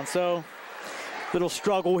out of bounds. So little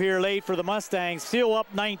struggle here late for the Mustangs. Still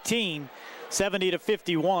up 19,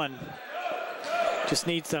 70-51. Just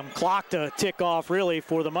need some clock to tick off, really,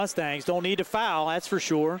 for the Mustangs. Don't need to foul, that's for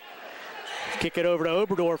sure. Kick it over to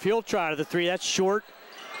Oberdorf. He'll try to the 3. That's short.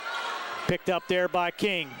 Picked up there by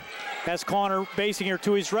King. Has Connor Basinger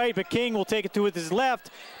to his right, but King will take it to with his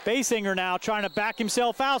left. Basinger now trying to back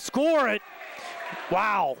himself out. Score it.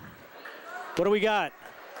 Wow. What do we got?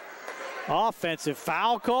 Offensive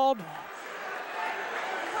foul called.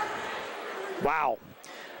 Wow.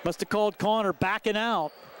 Must have called Connor backing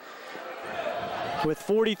out. With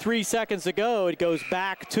 43 seconds to go, it goes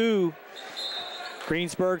back to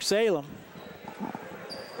Greensburg-Salem.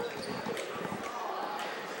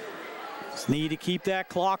 Just need to keep that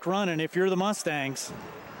clock running if you're the Mustangs.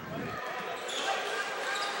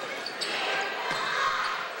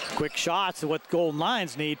 Quick shots are what Golden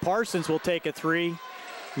Lions need. Parsons will take a three.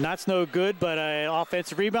 And that's no good, but an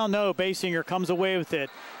offensive rebound. No, Basinger comes away with it.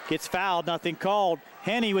 Gets fouled, nothing called.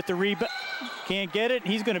 Henney with the rebound. Can't get it.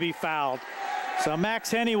 He's going to be fouled. So Max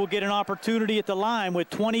Henney will get an opportunity at the line with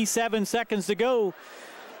 27 seconds to go.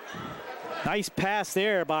 Nice pass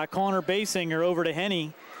there by Connor Basinger over to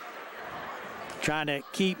Henney. Trying to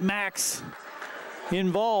keep Max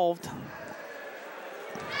involved.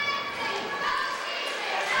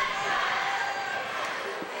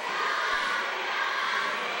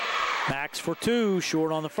 Max for two,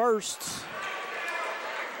 short on the first.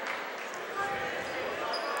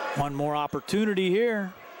 One more opportunity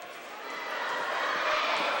here.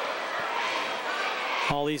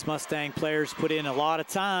 All these Mustang players put in a lot of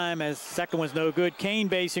time as second one's no good. Kane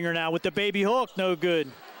Basinger now with the baby hook, no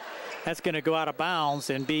good. That's going to go out of bounds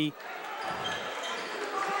and be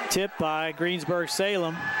tipped by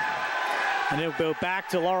Greensburg-Salem. And it'll go back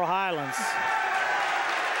to Laurel Highlands.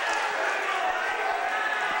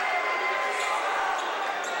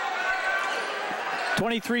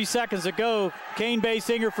 .23 seconds to go. Kane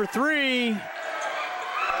Basinger for three.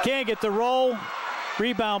 Can't get the roll.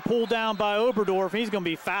 Rebound pulled down by Oberdorf. He's going to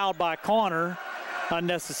be fouled by Connor.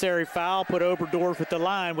 Unnecessary foul. Put Oberdorf at the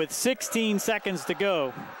line with 16 seconds to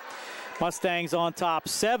go. Mustangs on top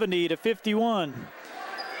 70-51.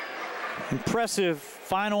 Impressive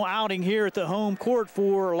final outing here at the home court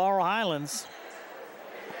for Laurel Highlands.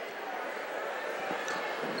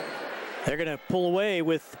 They're going to pull away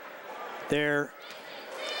with their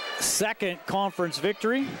second conference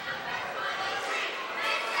victory.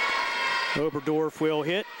 Oberdorf will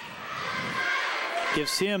hit.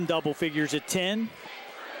 Gives him double figures at 10.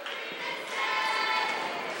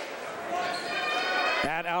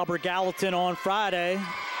 At Albert Gallatin on Friday.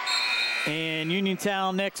 And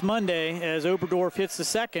Uniontown next Monday as Oberdorf hits the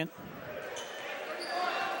second.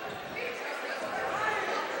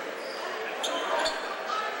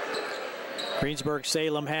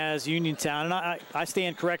 Greensburg-Salem has Uniontown, and I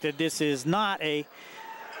stand corrected. This is not a,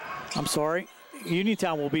 I'm sorry,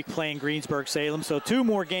 Uniontown will be playing Greensburg-Salem, so two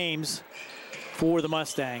more games for the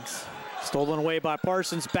Mustangs. Stolen away by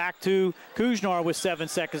Parsons, back to Kuznar with 7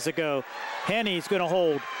 seconds to go. Henney's going to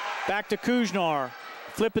hold, back to Kuznar,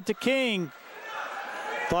 flip it to King.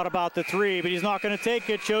 Thought about the three, but he's not going to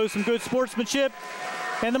take it. Shows some good sportsmanship,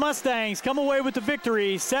 and the Mustangs come away with the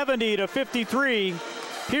victory, 70-53.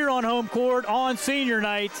 Here on home court on senior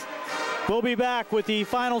night. We'll be back with the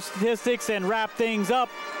final statistics and wrap things up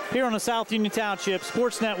here on the South Union Township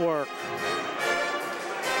Sports Network.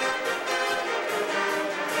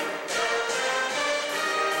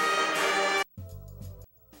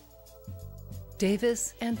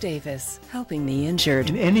 Davis and Davis, helping the injured.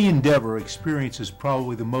 In any endeavor, experience is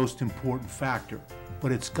probably the most important factor,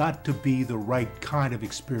 but it's got to be the right kind of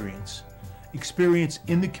experience. Experience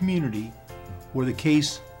in the community where the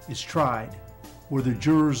case is tried, where the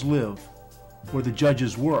jurors live, where the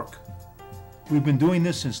judges work. We've been doing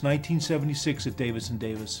this since 1976 at Davis &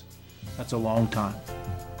 Davis. That's a long time.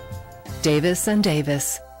 Davis &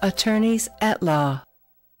 Davis, attorneys at law.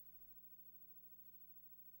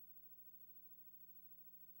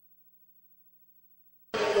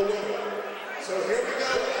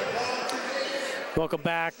 Welcome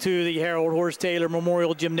back to the Harold Horse Taylor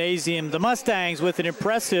Memorial Gymnasium. The Mustangs with an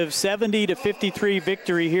impressive 70-53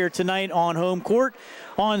 victory here tonight on home court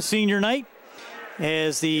on senior night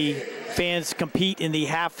as the fans compete in the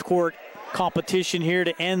half-court competition here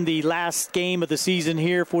to end the last game of the season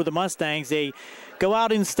here for the Mustangs. They go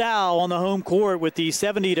out in style on the home court with the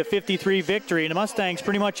 70-53 victory, and the Mustangs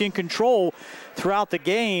pretty much in control throughout the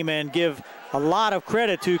game, and give a lot of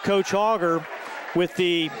credit to Coach Hauger with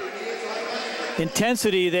the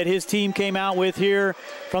intensity that his team came out with here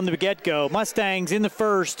from the get-go. Mustangs in the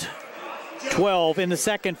first 12, in the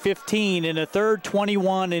second 15, in the third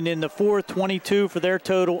 21, and in the fourth 22 for their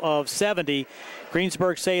total of 70.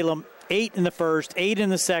 Greensburg-Salem 8 in the first, 8 in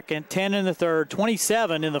the second, 10 in the third,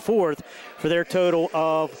 27 in the fourth for their total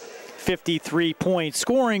of 53 points.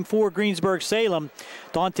 Scoring for Greensburg-Salem,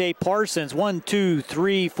 Dante Parsons, 5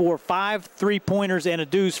 3-pointers and a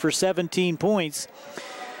deuce for 17 points.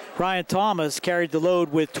 Ryan Thomas carried the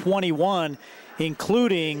load with 21,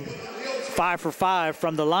 including 5 for 5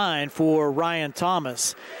 from the line for Ryan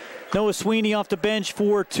Thomas. Noah Sweeney off the bench,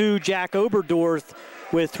 4-2. Jack Oberdorf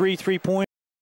with 3 3-pointers.